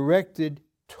are directed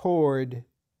toward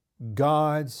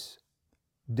God's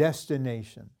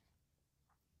destination.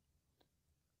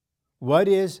 What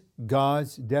is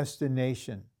God's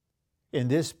destination in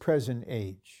this present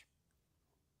age?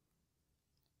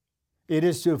 It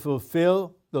is to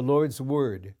fulfill the Lord's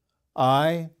word.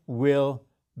 I will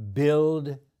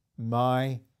build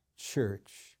my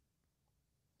church.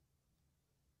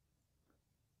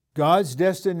 God's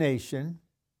destination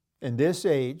in this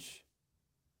age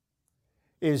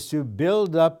is to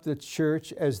build up the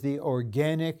church as the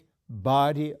organic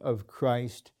body of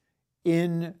Christ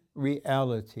in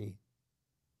reality.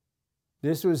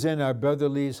 This was in our brother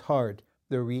Lee's heart,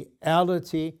 the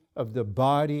reality of the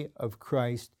body of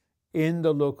Christ in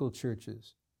the local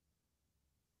churches.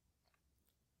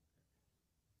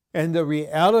 And the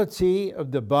reality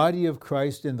of the body of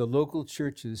Christ in the local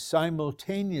churches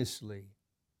simultaneously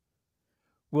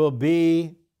will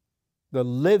be the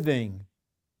living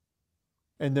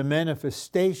and the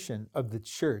manifestation of the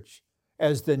church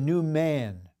as the new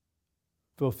man,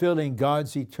 fulfilling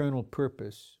God's eternal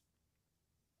purpose.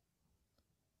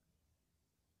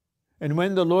 And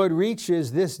when the Lord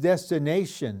reaches this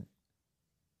destination,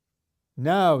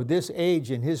 now, this age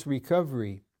in his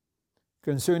recovery,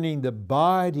 concerning the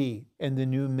body and the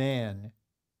new man,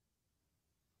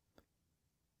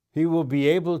 he will be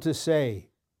able to say,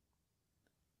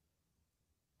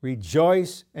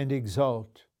 rejoice and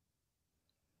exult.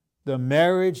 The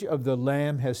marriage of the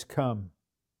Lamb has come,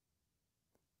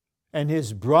 and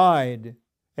his bride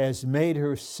has made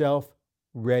herself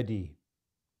ready.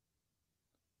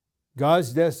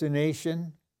 God's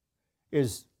destination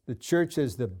is the church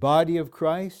as the body of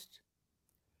Christ,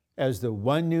 as the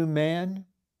one new man,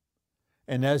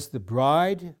 and as the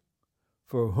bride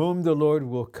for whom the Lord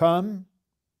will come,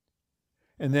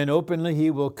 and then openly he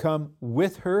will come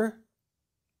with her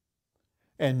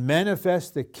and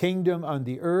manifest the kingdom on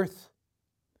the earth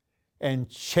and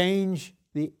change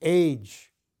the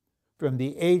age from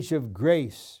the age of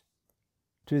grace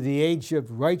to the age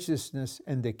of righteousness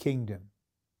and the kingdom.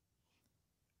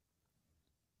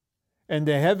 And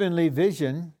the heavenly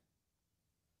vision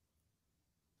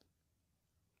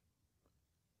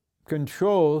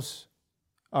controls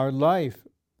our life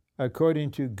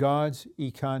according to God's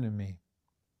economy.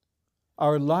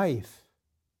 Our life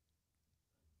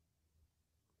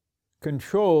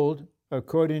controlled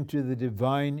according to the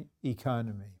divine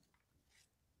economy.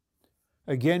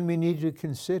 Again, we need to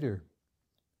consider,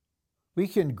 we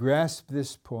can grasp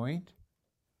this point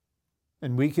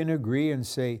and we can agree and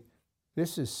say,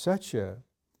 this is such an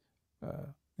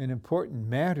important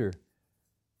matter.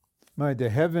 Under the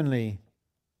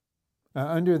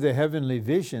heavenly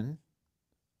vision,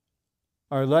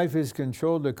 our life is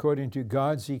controlled according to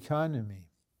God's economy.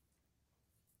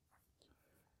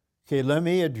 Okay, let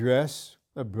me address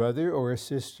a brother or a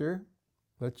sister,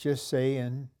 let's just say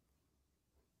in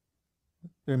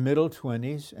their middle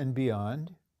 20s and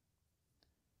beyond,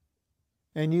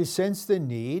 and you sense the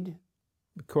need,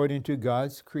 according to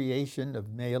God's creation of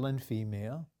male and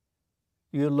female,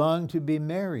 you long to be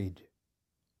married.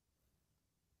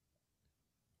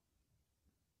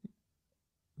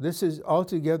 This is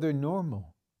altogether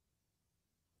normal.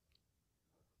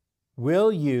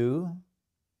 Will you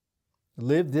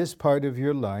live this part of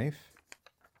your life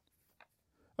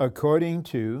according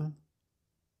to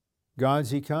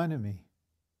God's economy?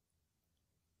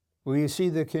 Will you see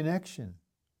the connection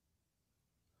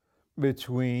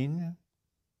between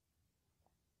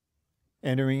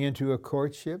entering into a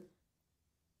courtship,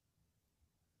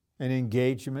 an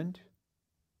engagement,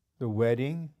 the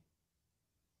wedding,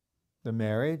 the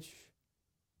marriage,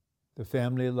 the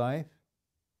family life,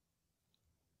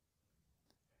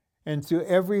 and through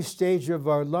every stage of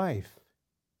our life?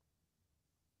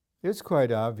 It's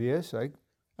quite obvious.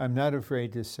 I'm not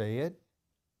afraid to say it.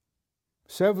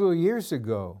 Several years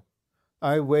ago,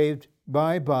 I waved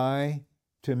bye-bye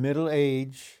to middle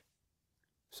age,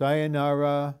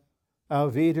 sayonara,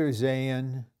 auf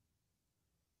Wiedersehen.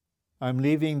 I'm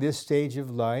leaving this stage of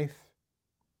life.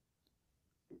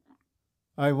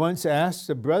 I once asked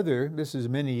a brother, this is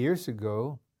many years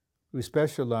ago, who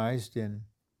specialized in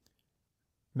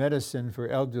medicine for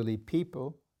elderly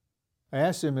people. I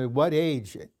asked him at what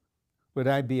age would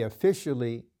I be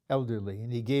officially elderly,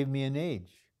 and he gave me an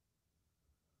age.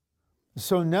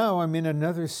 So now I'm in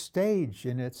another stage,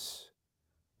 and it's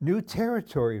new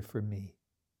territory for me.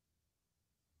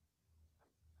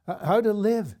 How to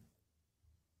live.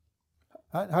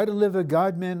 How to live a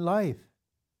God-man life.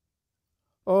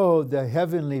 Oh, the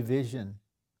heavenly vision,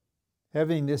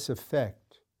 having this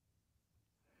effect,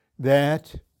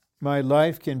 that my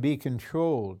life can be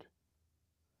controlled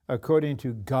according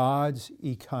to God's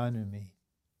economy,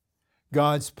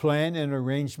 God's plan and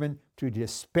arrangement to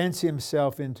dispense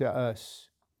himself into us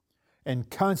and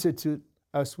constitute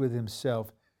us with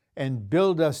himself and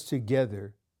build us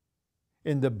together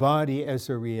in the body as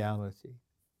a reality.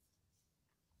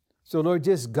 So Lord,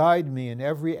 just guide me in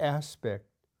every aspect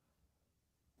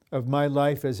of my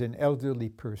life as an elderly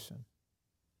person.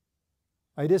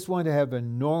 I just want to have a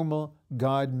normal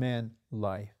God-man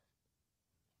life.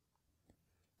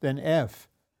 Then F,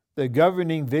 the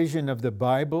governing vision of the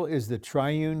Bible is the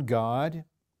triune God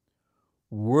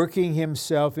working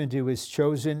himself into his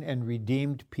chosen and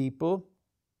redeemed people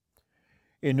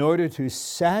in order to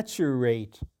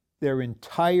saturate their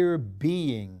entire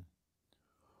being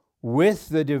with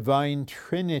the divine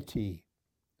Trinity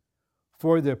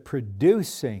for the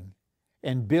producing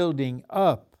and building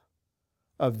up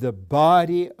of the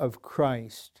body of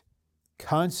Christ,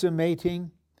 consummating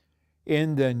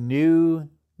in the new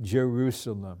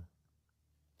Jerusalem.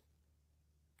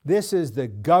 This is the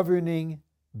governing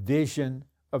vision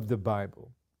of the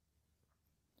Bible.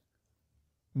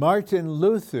 Martin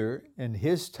Luther in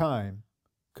his time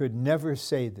could never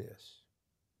say this.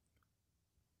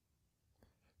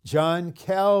 John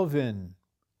Calvin,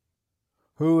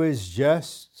 who is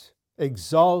just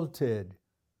exalted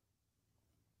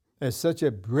as such a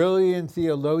brilliant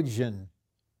theologian,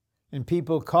 and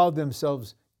people call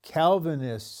themselves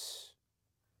Calvinists,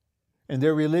 and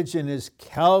their religion is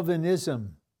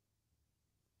Calvinism.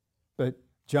 But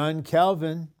John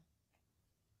Calvin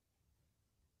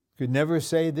could never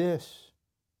say this.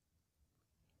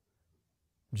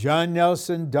 John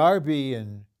Nelson Darby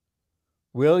and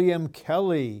William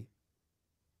Kelly,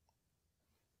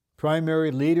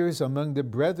 primary leaders among the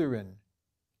brethren.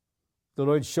 The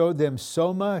Lord showed them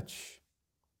so much,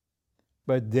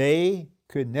 but they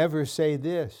could never say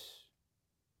this.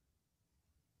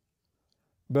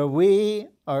 But we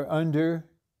are under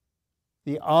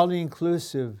the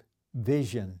all-inclusive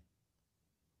vision.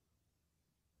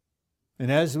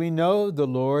 And as we know, the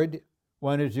Lord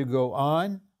wanted to go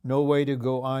on, no way to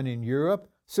go on in Europe,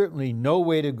 certainly no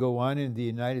way to go on in the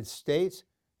United States.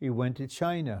 He went to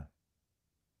China.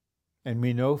 And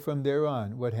we know from there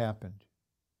on what happened.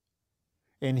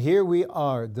 And here we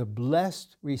are, the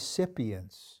blessed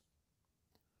recipients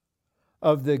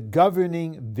of the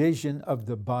governing vision of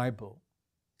the Bible.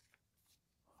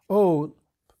 Oh,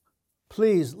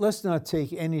 please, let's not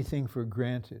take anything for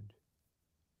granted.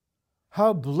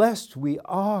 How blessed we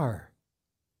are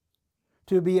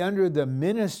to be under the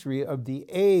ministry of the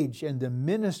age and the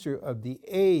minister of the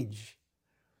age,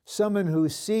 someone who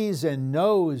sees and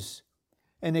knows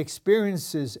and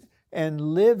experiences and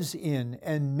lives in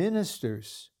and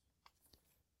ministers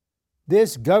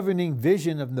this governing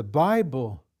vision of the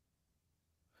Bible,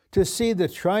 to see the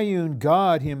triune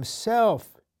God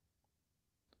himself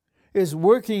is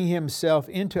working himself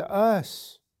into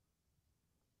us,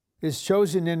 his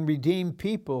chosen and redeemed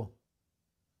people,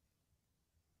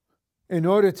 in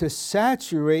order to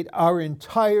saturate our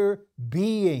entire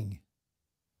being.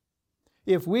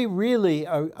 If we really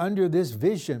are under this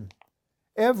vision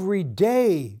every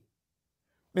day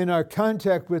in our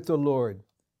contact with the Lord,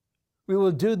 we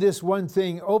will do this one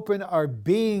thing: open our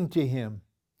being to him.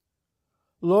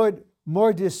 Lord,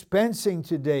 more dispensing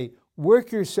today.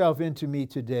 Work yourself into me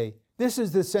today. This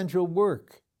is the central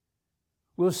work.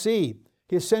 We'll see.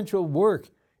 His central work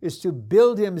is to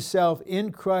build himself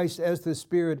in Christ as the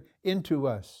Spirit into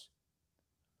us.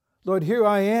 Lord, here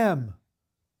I am.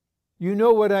 You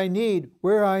know what I need,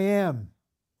 where I am.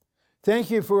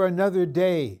 Thank you for another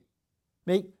day.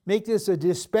 Make this a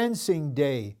dispensing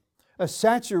day, a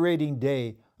saturating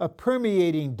day, a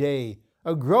permeating day,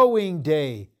 a growing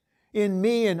day in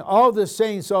me and all the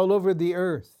saints all over the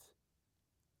earth.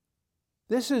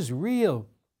 This is real.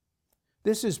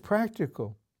 This is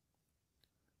practical.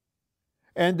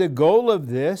 And the goal of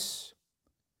this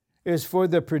is for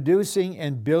the producing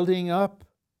and building up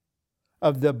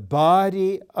of the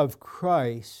body of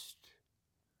Christ,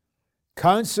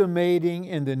 consummating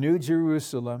in the New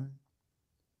Jerusalem.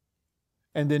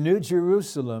 And the New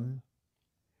Jerusalem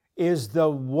is the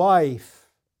wife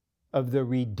of the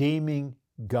redeeming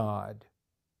God.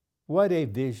 What a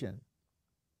vision.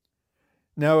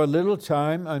 Now a little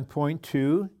time on point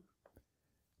 2,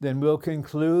 then we'll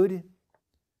conclude,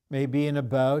 maybe in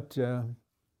about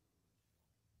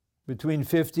between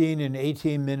 15 and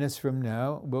 18 minutes from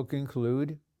now, we'll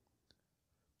conclude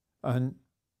on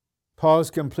Paul's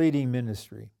completing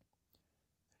ministry.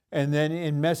 And then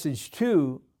in message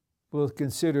 2, we'll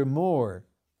consider more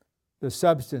the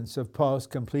substance of Paul's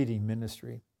completing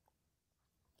ministry.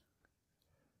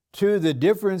 2, the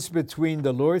difference between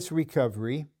the Lord's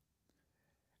recovery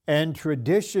and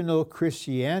traditional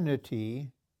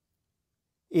Christianity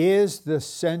is the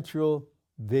central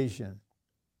vision.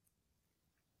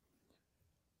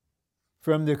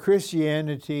 From the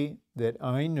Christianity that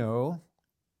I know,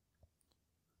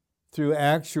 through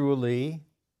actually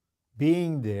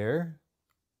being there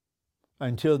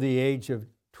until the age of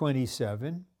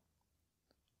 27,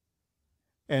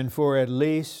 and for at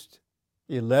least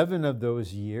 11 of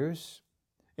those years,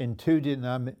 in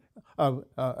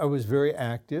I was very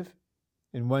active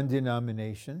in one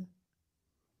denomination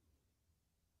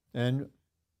and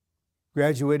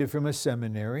graduated from a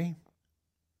seminary.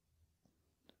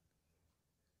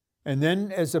 And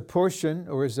then as a portion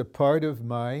or as a part of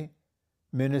my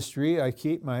ministry, I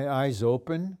keep my eyes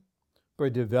open for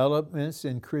developments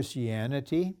in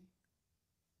Christianity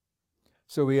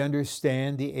so we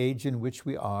understand the age in which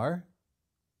we are.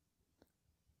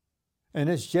 And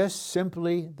it's just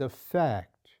simply the fact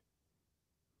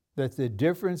that the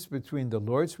difference between the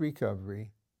Lord's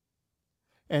recovery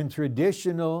and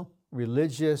traditional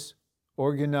religious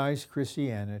organized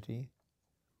Christianity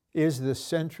is the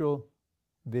central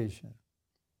vision.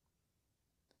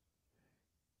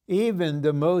 Even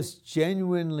the most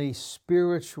genuinely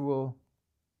spiritual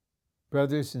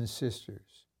brothers and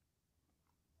sisters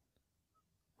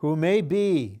who may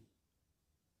be,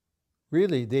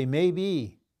 really, they may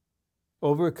be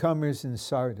overcomers in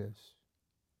Sardis.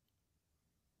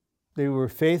 They were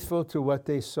faithful to what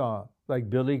they saw, like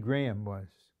Billy Graham was.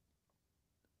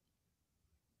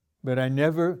 But I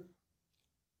never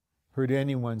heard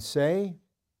anyone say,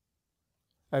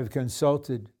 I've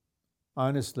consulted,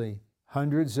 honestly,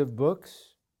 hundreds of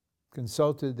books,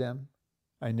 consulted them.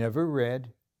 I never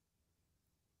read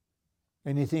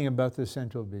anything about the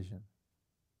central vision.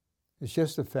 It's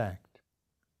just a fact.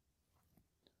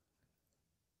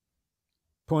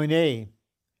 Point A,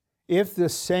 if the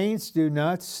saints do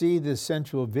not see the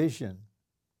central vision,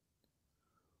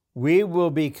 we will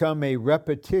become a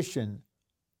repetition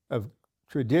of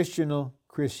traditional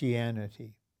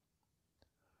Christianity.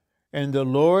 And the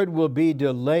Lord will be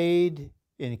delayed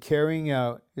in carrying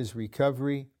out his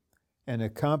recovery and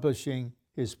accomplishing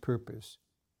his purpose.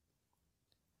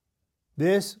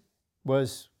 This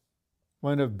was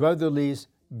one of Brother Lee's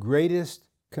greatest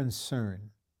concern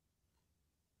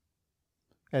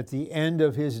at the end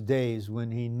of his days,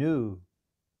 when he knew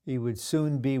he would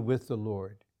soon be with the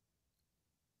Lord.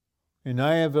 And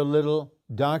I have a little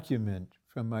document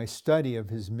from my study of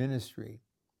his ministry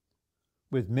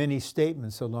with many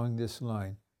statements along this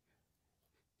line.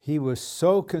 He was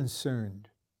so concerned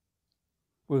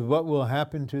with what will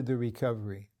happen to the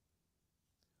recovery.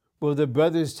 Will the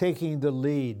brothers taking the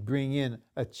lead bring in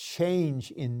a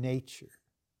change in nature?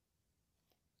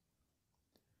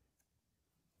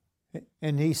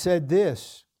 And he said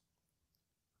this,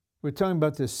 we're talking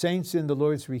about the saints in the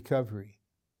Lord's recovery.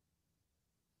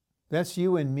 That's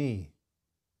you and me.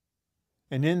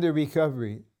 And in the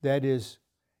recovery, that is,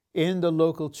 in the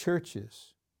local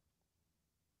churches.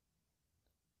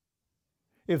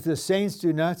 If the saints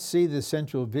do not see the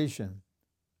central vision,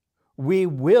 we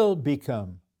will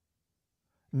become,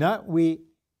 not we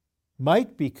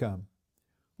might become,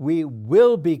 we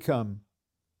will become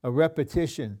a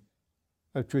repetition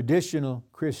of traditional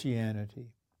Christianity.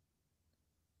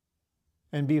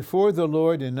 And before the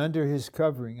Lord and under his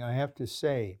covering, I have to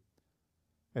say,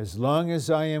 as long as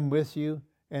I am with you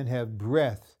and have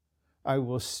breath, I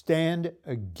will stand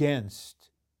against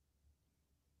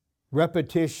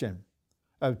repetition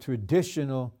of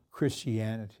traditional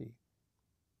Christianity.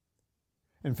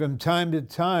 And from time to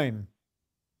time,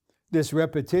 this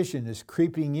repetition is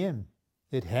creeping in.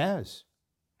 It has.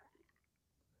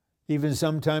 Even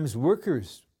sometimes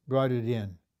workers brought it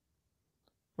in,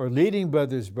 or leading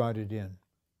brothers brought it in,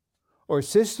 or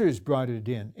sisters brought it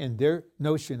in their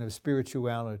notion of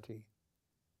spirituality.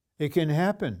 It can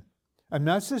happen. I'm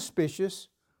not suspicious.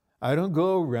 I don't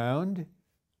go around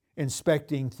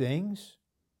inspecting things.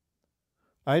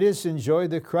 I just enjoy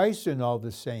the Christ in all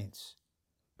the saints.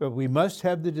 But we must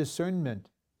have the discernment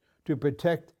to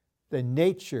protect the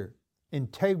nature,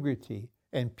 integrity,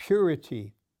 and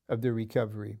purity of the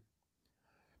recovery.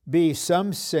 B,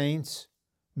 some saints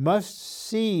must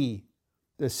see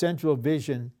the central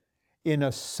vision in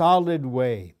a solid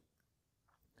way.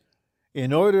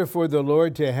 In order for the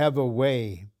Lord to have a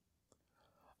way,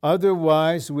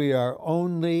 otherwise we are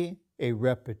only a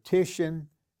repetition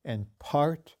and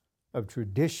part of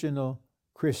traditional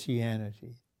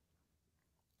Christianity.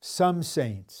 Some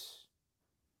saints.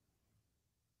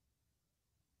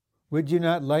 Would you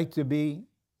not like to be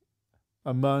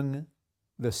among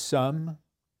the some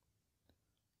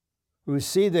who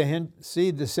see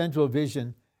the central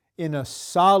vision in a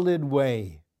solid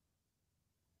way?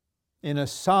 In a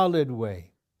solid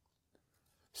way.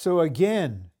 So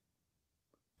again,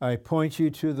 I point you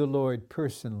to the Lord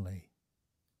personally.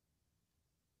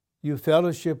 You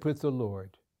fellowship with the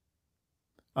Lord.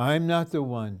 I'm not the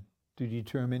one to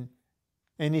determine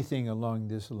anything along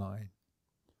this line.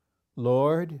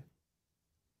 Lord,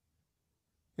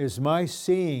 is my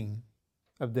seeing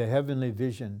of the heavenly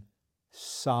vision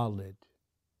solid?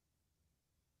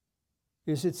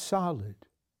 Is it solid?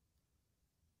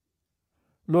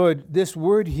 Lord, this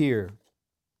word here,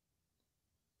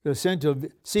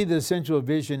 see the central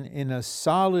vision in a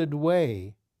solid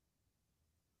way,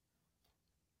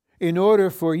 in order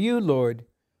for you, Lord,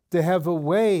 to have a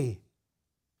way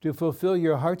to fulfill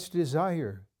your heart's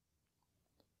desire.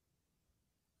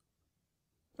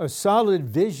 A solid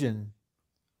vision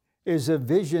is a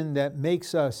vision that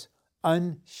makes us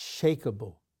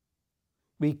unshakable.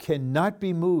 We cannot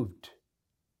be moved.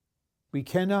 We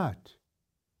cannot.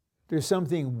 There's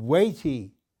something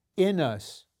weighty in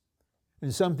us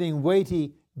and something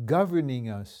weighty governing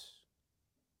us.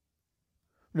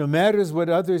 No matter what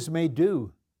others may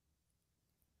do,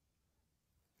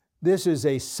 this is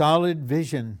a solid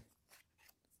vision.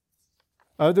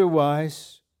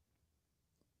 Otherwise,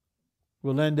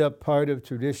 we'll end up part of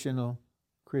traditional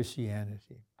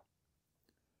Christianity.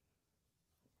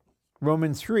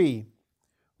 Romans 3,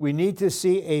 we need to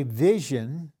see a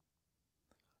vision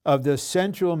of the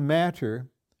central matter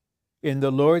in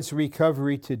the Lord's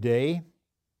recovery today,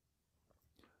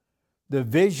 the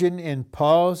vision in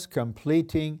Paul's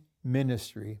completing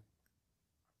ministry.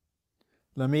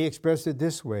 Let me express it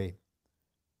this way.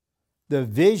 The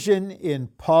vision in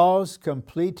Paul's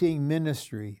completing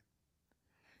ministry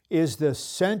is the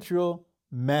central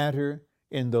matter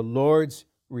in the Lord's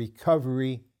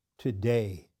recovery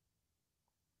today.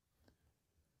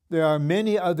 There are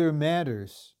many other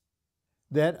matters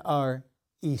that are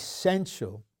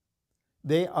essential.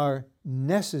 They are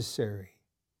necessary,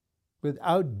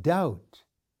 without doubt.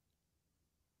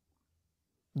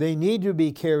 They need to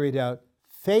be carried out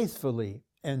faithfully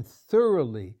and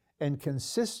thoroughly and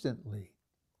consistently.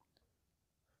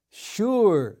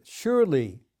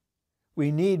 Surely,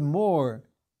 we need more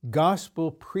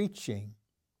gospel preaching.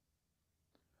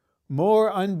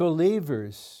 More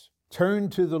unbelievers turn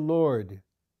to the Lord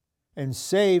and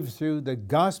saved through the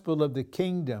gospel of the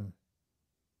kingdom.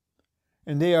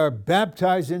 And they are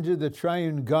baptized into the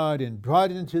triune God and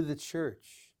brought into the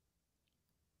church.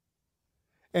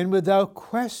 And without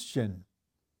question,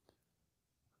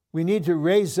 we need to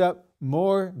raise up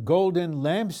more golden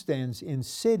lampstands in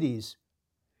cities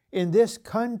in this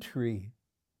country.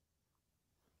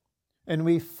 And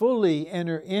we fully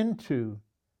enter into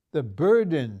the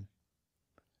burden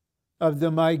of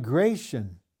the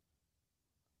migration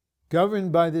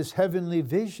governed by this heavenly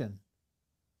vision.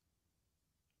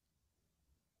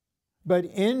 But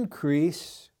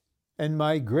increase and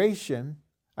migration,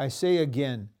 I say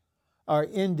again, are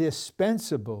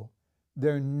indispensable.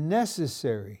 They're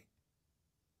necessary,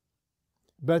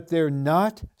 but they're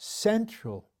not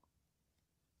central.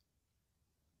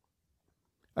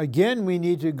 Again, we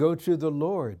need to go to the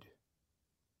Lord.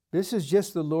 This is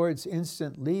just the Lord's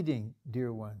instant leading,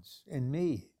 dear ones, in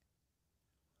me.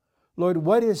 Lord,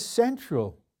 what is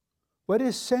central? What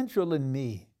is central in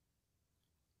me?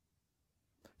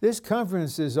 This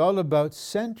conference is all about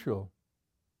central.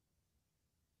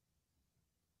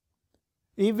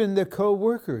 Even the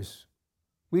co-workers,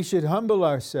 we should humble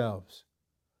ourselves.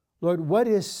 Lord, what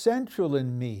is central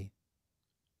in me?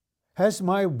 Has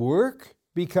my work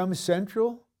become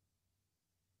central?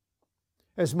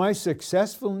 Has my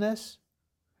successfulness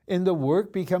in the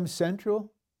work become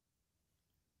central?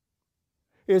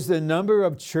 Is the number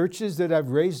of churches that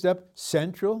I've raised up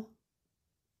central?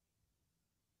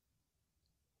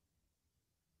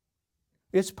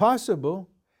 It's possible.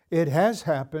 It has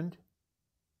happened.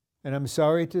 And I'm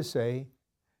sorry to say,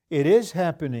 it is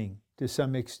happening to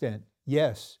some extent.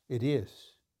 Yes, it is.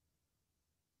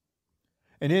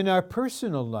 And in our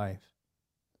personal life,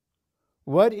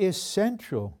 what is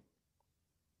central?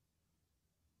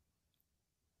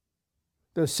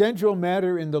 The central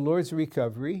matter in the Lord's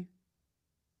recovery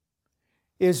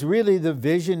is really the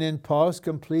vision in Paul's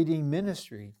completing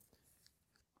ministry.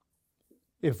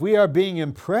 If we are being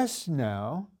impressed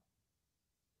now,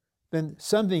 then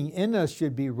something in us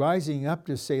should be rising up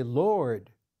to say, Lord,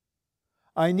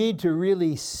 I need to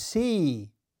really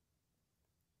see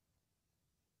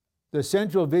the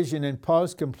central vision in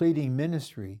Paul's completing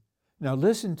ministry. Now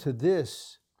listen to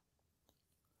this.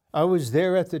 I was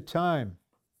there at the time,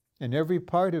 in every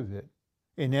part of it,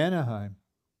 in Anaheim.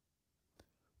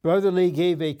 Brother Lee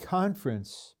gave a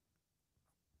conference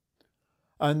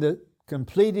on the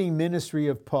completing ministry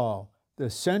of Paul, the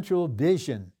central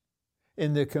vision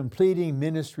in the completing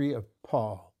ministry of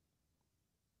Paul.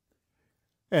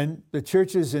 And the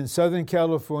churches in Southern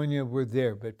California were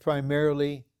there, but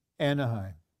primarily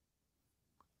Anaheim.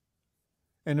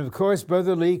 And of course,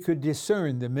 Brother Lee could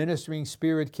discern, the ministering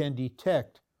spirit can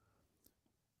detect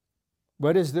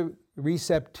what is the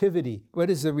receptivity, what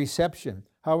is the reception,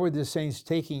 how are the saints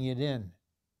taking it in.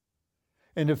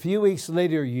 And a few weeks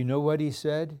later, you know what he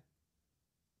said?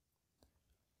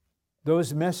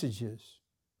 Those messages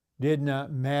did not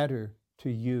matter to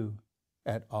you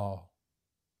at all.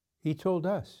 He told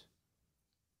us.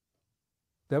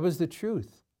 That was the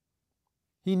truth.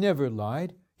 He never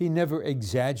lied. He never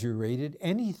exaggerated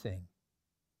anything.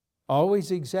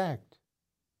 Always exact.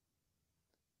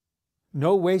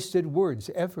 No wasted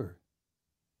words, ever.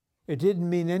 It didn't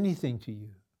mean anything to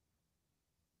you.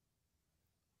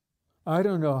 I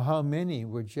don't know how many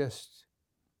were just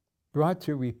brought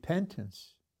to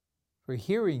repentance for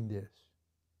hearing this.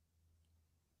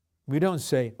 We don't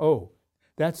say, oh,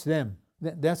 that's them.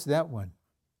 That's that one.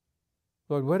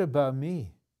 Lord, what about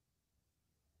me?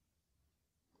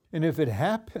 And if it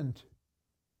happened,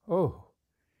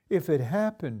 if it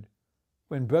happened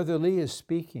when Brother Lee is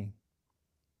speaking,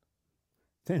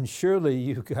 then surely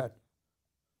you got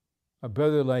a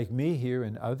brother like me here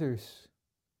and others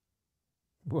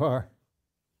who are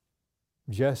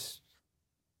just,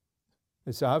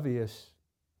 it's obvious,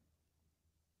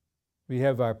 we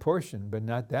have our portion, but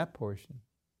not that portion.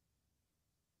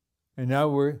 And now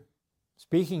we're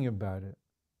speaking about it.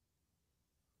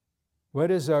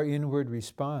 What is our inward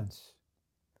response?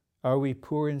 Are we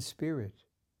poor in spirit,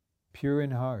 pure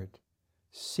in heart,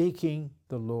 seeking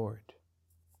the Lord?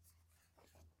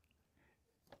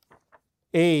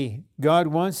 God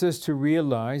wants us to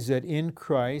realize that in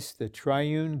Christ, the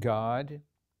triune God,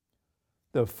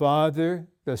 the Father,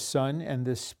 the Son, and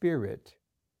the Spirit,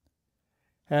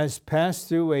 has passed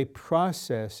through a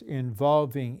process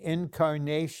involving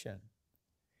incarnation,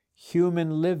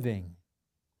 human living,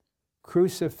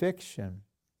 crucifixion,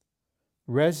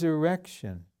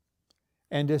 resurrection,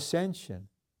 and ascension.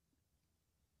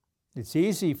 It's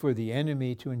easy for the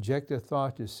enemy to inject a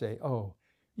thought to say, oh,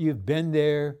 you've been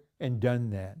there and done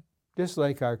that. Just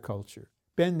like our culture.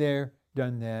 Been there,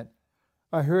 done that.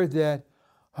 I heard that.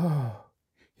 Oh,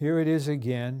 here it is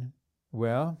again.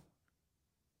 Well,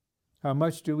 how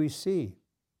much do we see?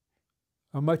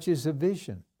 How much is a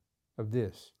vision of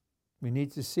this? We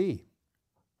need to see.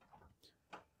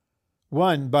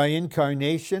 1, by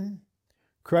incarnation,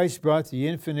 Christ brought the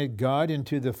infinite God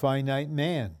into the finite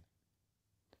man.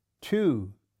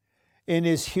 2, in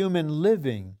his human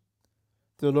living,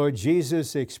 the Lord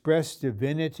Jesus expressed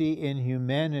divinity in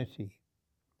humanity.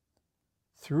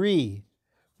 3,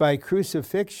 by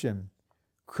crucifixion,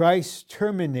 Christ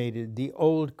terminated the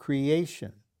old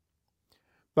creation.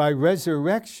 By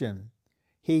resurrection,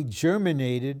 he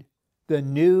germinated the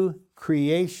new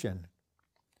creation.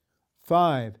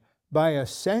 5, by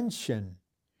ascension,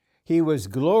 he was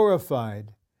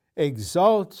glorified,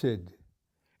 exalted,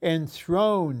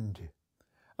 enthroned,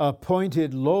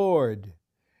 appointed Lord,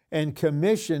 and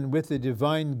commissioned with the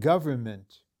divine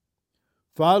government.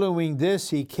 Following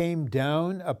this, he came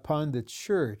down upon the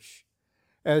church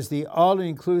as the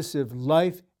all-inclusive,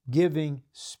 life-giving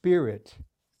Spirit.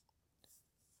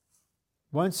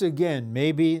 Once again,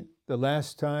 maybe the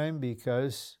last time,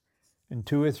 because in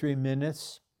 2 or 3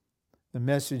 minutes, the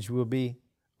message will be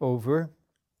over.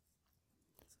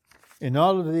 In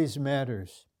all of these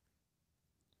matters,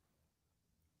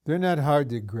 they're not hard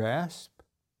to grasp.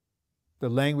 The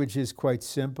language is quite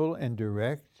simple and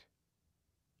direct.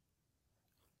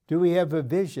 Do we have a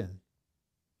vision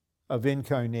of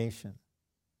incarnation?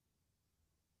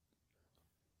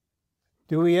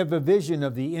 Do we have a vision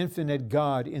of the infinite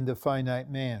God in the finite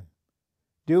man?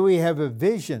 Do we have a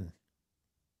vision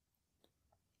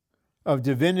of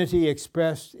divinity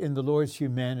expressed in the Lord's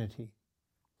humanity?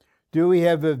 Do we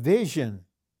have a vision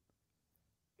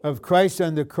of Christ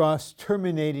on the cross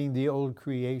terminating the old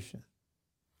creation?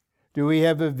 Do we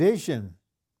have a vision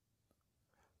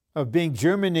of being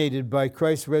germinated by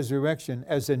Christ's resurrection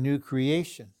as a new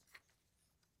creation?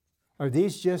 Are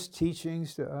these just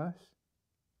teachings to us?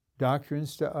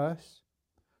 Doctrines to us?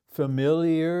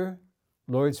 Familiar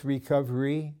Lord's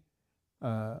recovery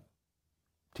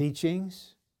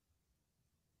teachings?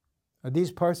 Are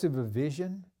these parts of a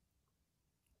vision?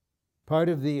 Part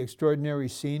of the extraordinary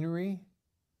scenery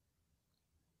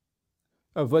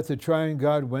of what the triune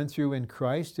God went through in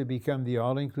Christ to become the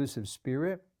all-inclusive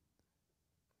Spirit?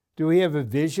 Do we have a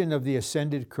vision of the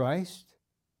ascended Christ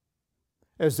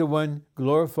as the one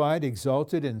glorified,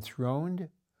 exalted, enthroned,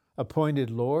 appointed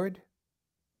Lord?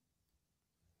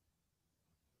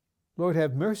 Lord,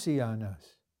 have mercy on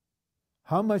us.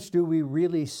 How much do we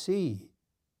really see?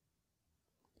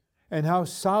 And how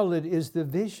solid is the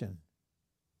vision?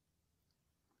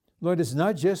 Lord, it's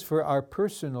not just for our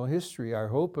personal history, our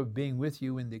hope of being with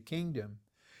you in the kingdom.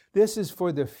 This is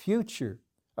for the future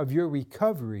of your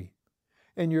recovery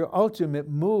and your ultimate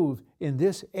move in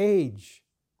this age.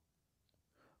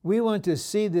 We want to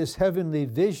see this heavenly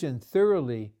vision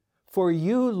thoroughly for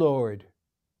you, Lord,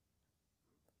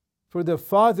 for the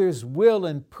Father's will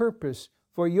and purpose,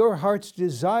 for your heart's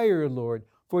desire, Lord,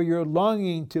 for your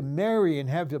longing to marry and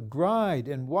have a bride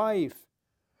and wife,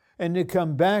 and to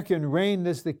come back and reign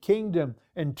as the kingdom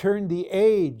and turn the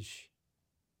age.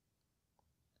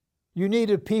 You need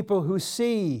a people who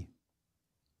see.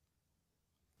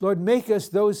 Lord, make us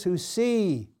those who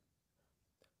see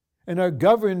and are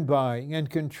governed by and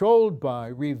controlled by,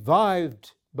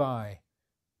 revived by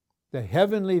the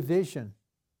heavenly vision.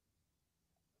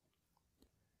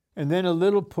 And then a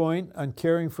little point on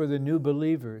caring for the new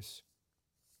believers.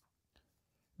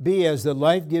 As the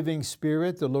life-giving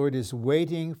Spirit, the Lord is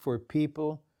waiting for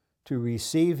people to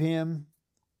receive Him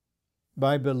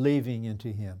by believing into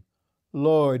Him.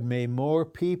 Lord, may more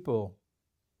people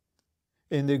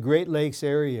in the Great Lakes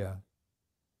area,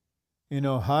 in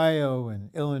Ohio and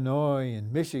Illinois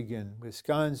and Michigan,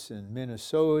 Wisconsin,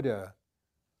 Minnesota,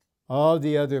 all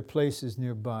the other places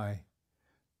nearby,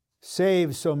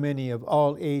 save so many of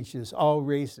all ages, all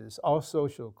races, all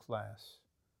social class.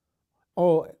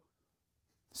 Oh,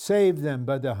 save them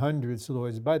by the hundreds,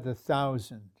 Lord, by the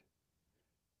thousand.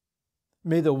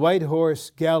 May the white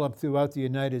horse gallop throughout the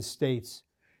United States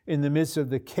in the midst of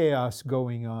the chaos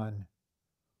going on.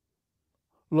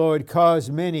 Lord, cause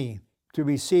many to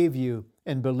receive you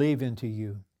and believe into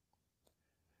you.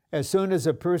 As soon as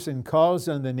a person calls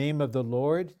on the name of the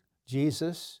Lord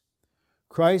Jesus,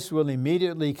 Christ will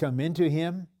immediately come into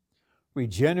him,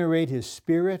 regenerate his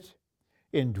spirit,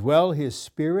 indwell his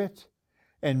spirit,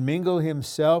 and mingle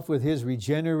himself with his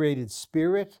regenerated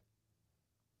spirit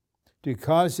to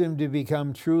cause him to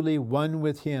become truly one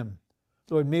with him.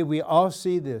 Lord, may we all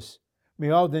see this. May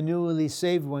all the newly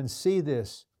saved ones see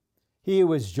this. He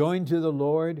who is joined to the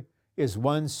Lord is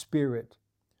one spirit.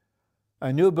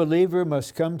 A new believer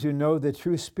must come to know the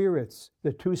two spirits,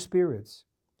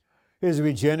 his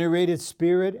regenerated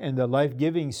spirit and the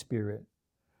life-giving spirit,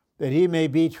 that he may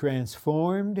be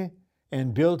transformed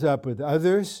and built up with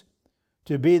others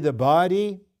to be the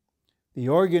body, the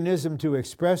organism to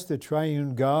express the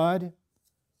triune God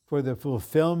for the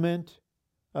fulfillment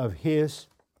of his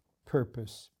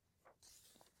purpose.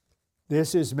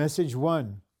 This is message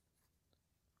 1,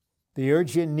 the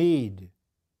urgent need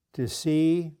to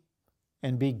see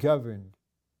and be governed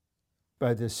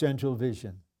by the central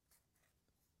vision.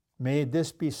 May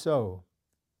this be so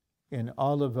in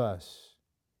all of us,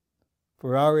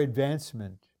 for our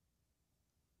advancement,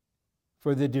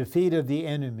 for the defeat of the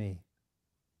enemy,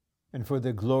 and for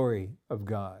the glory of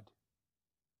God.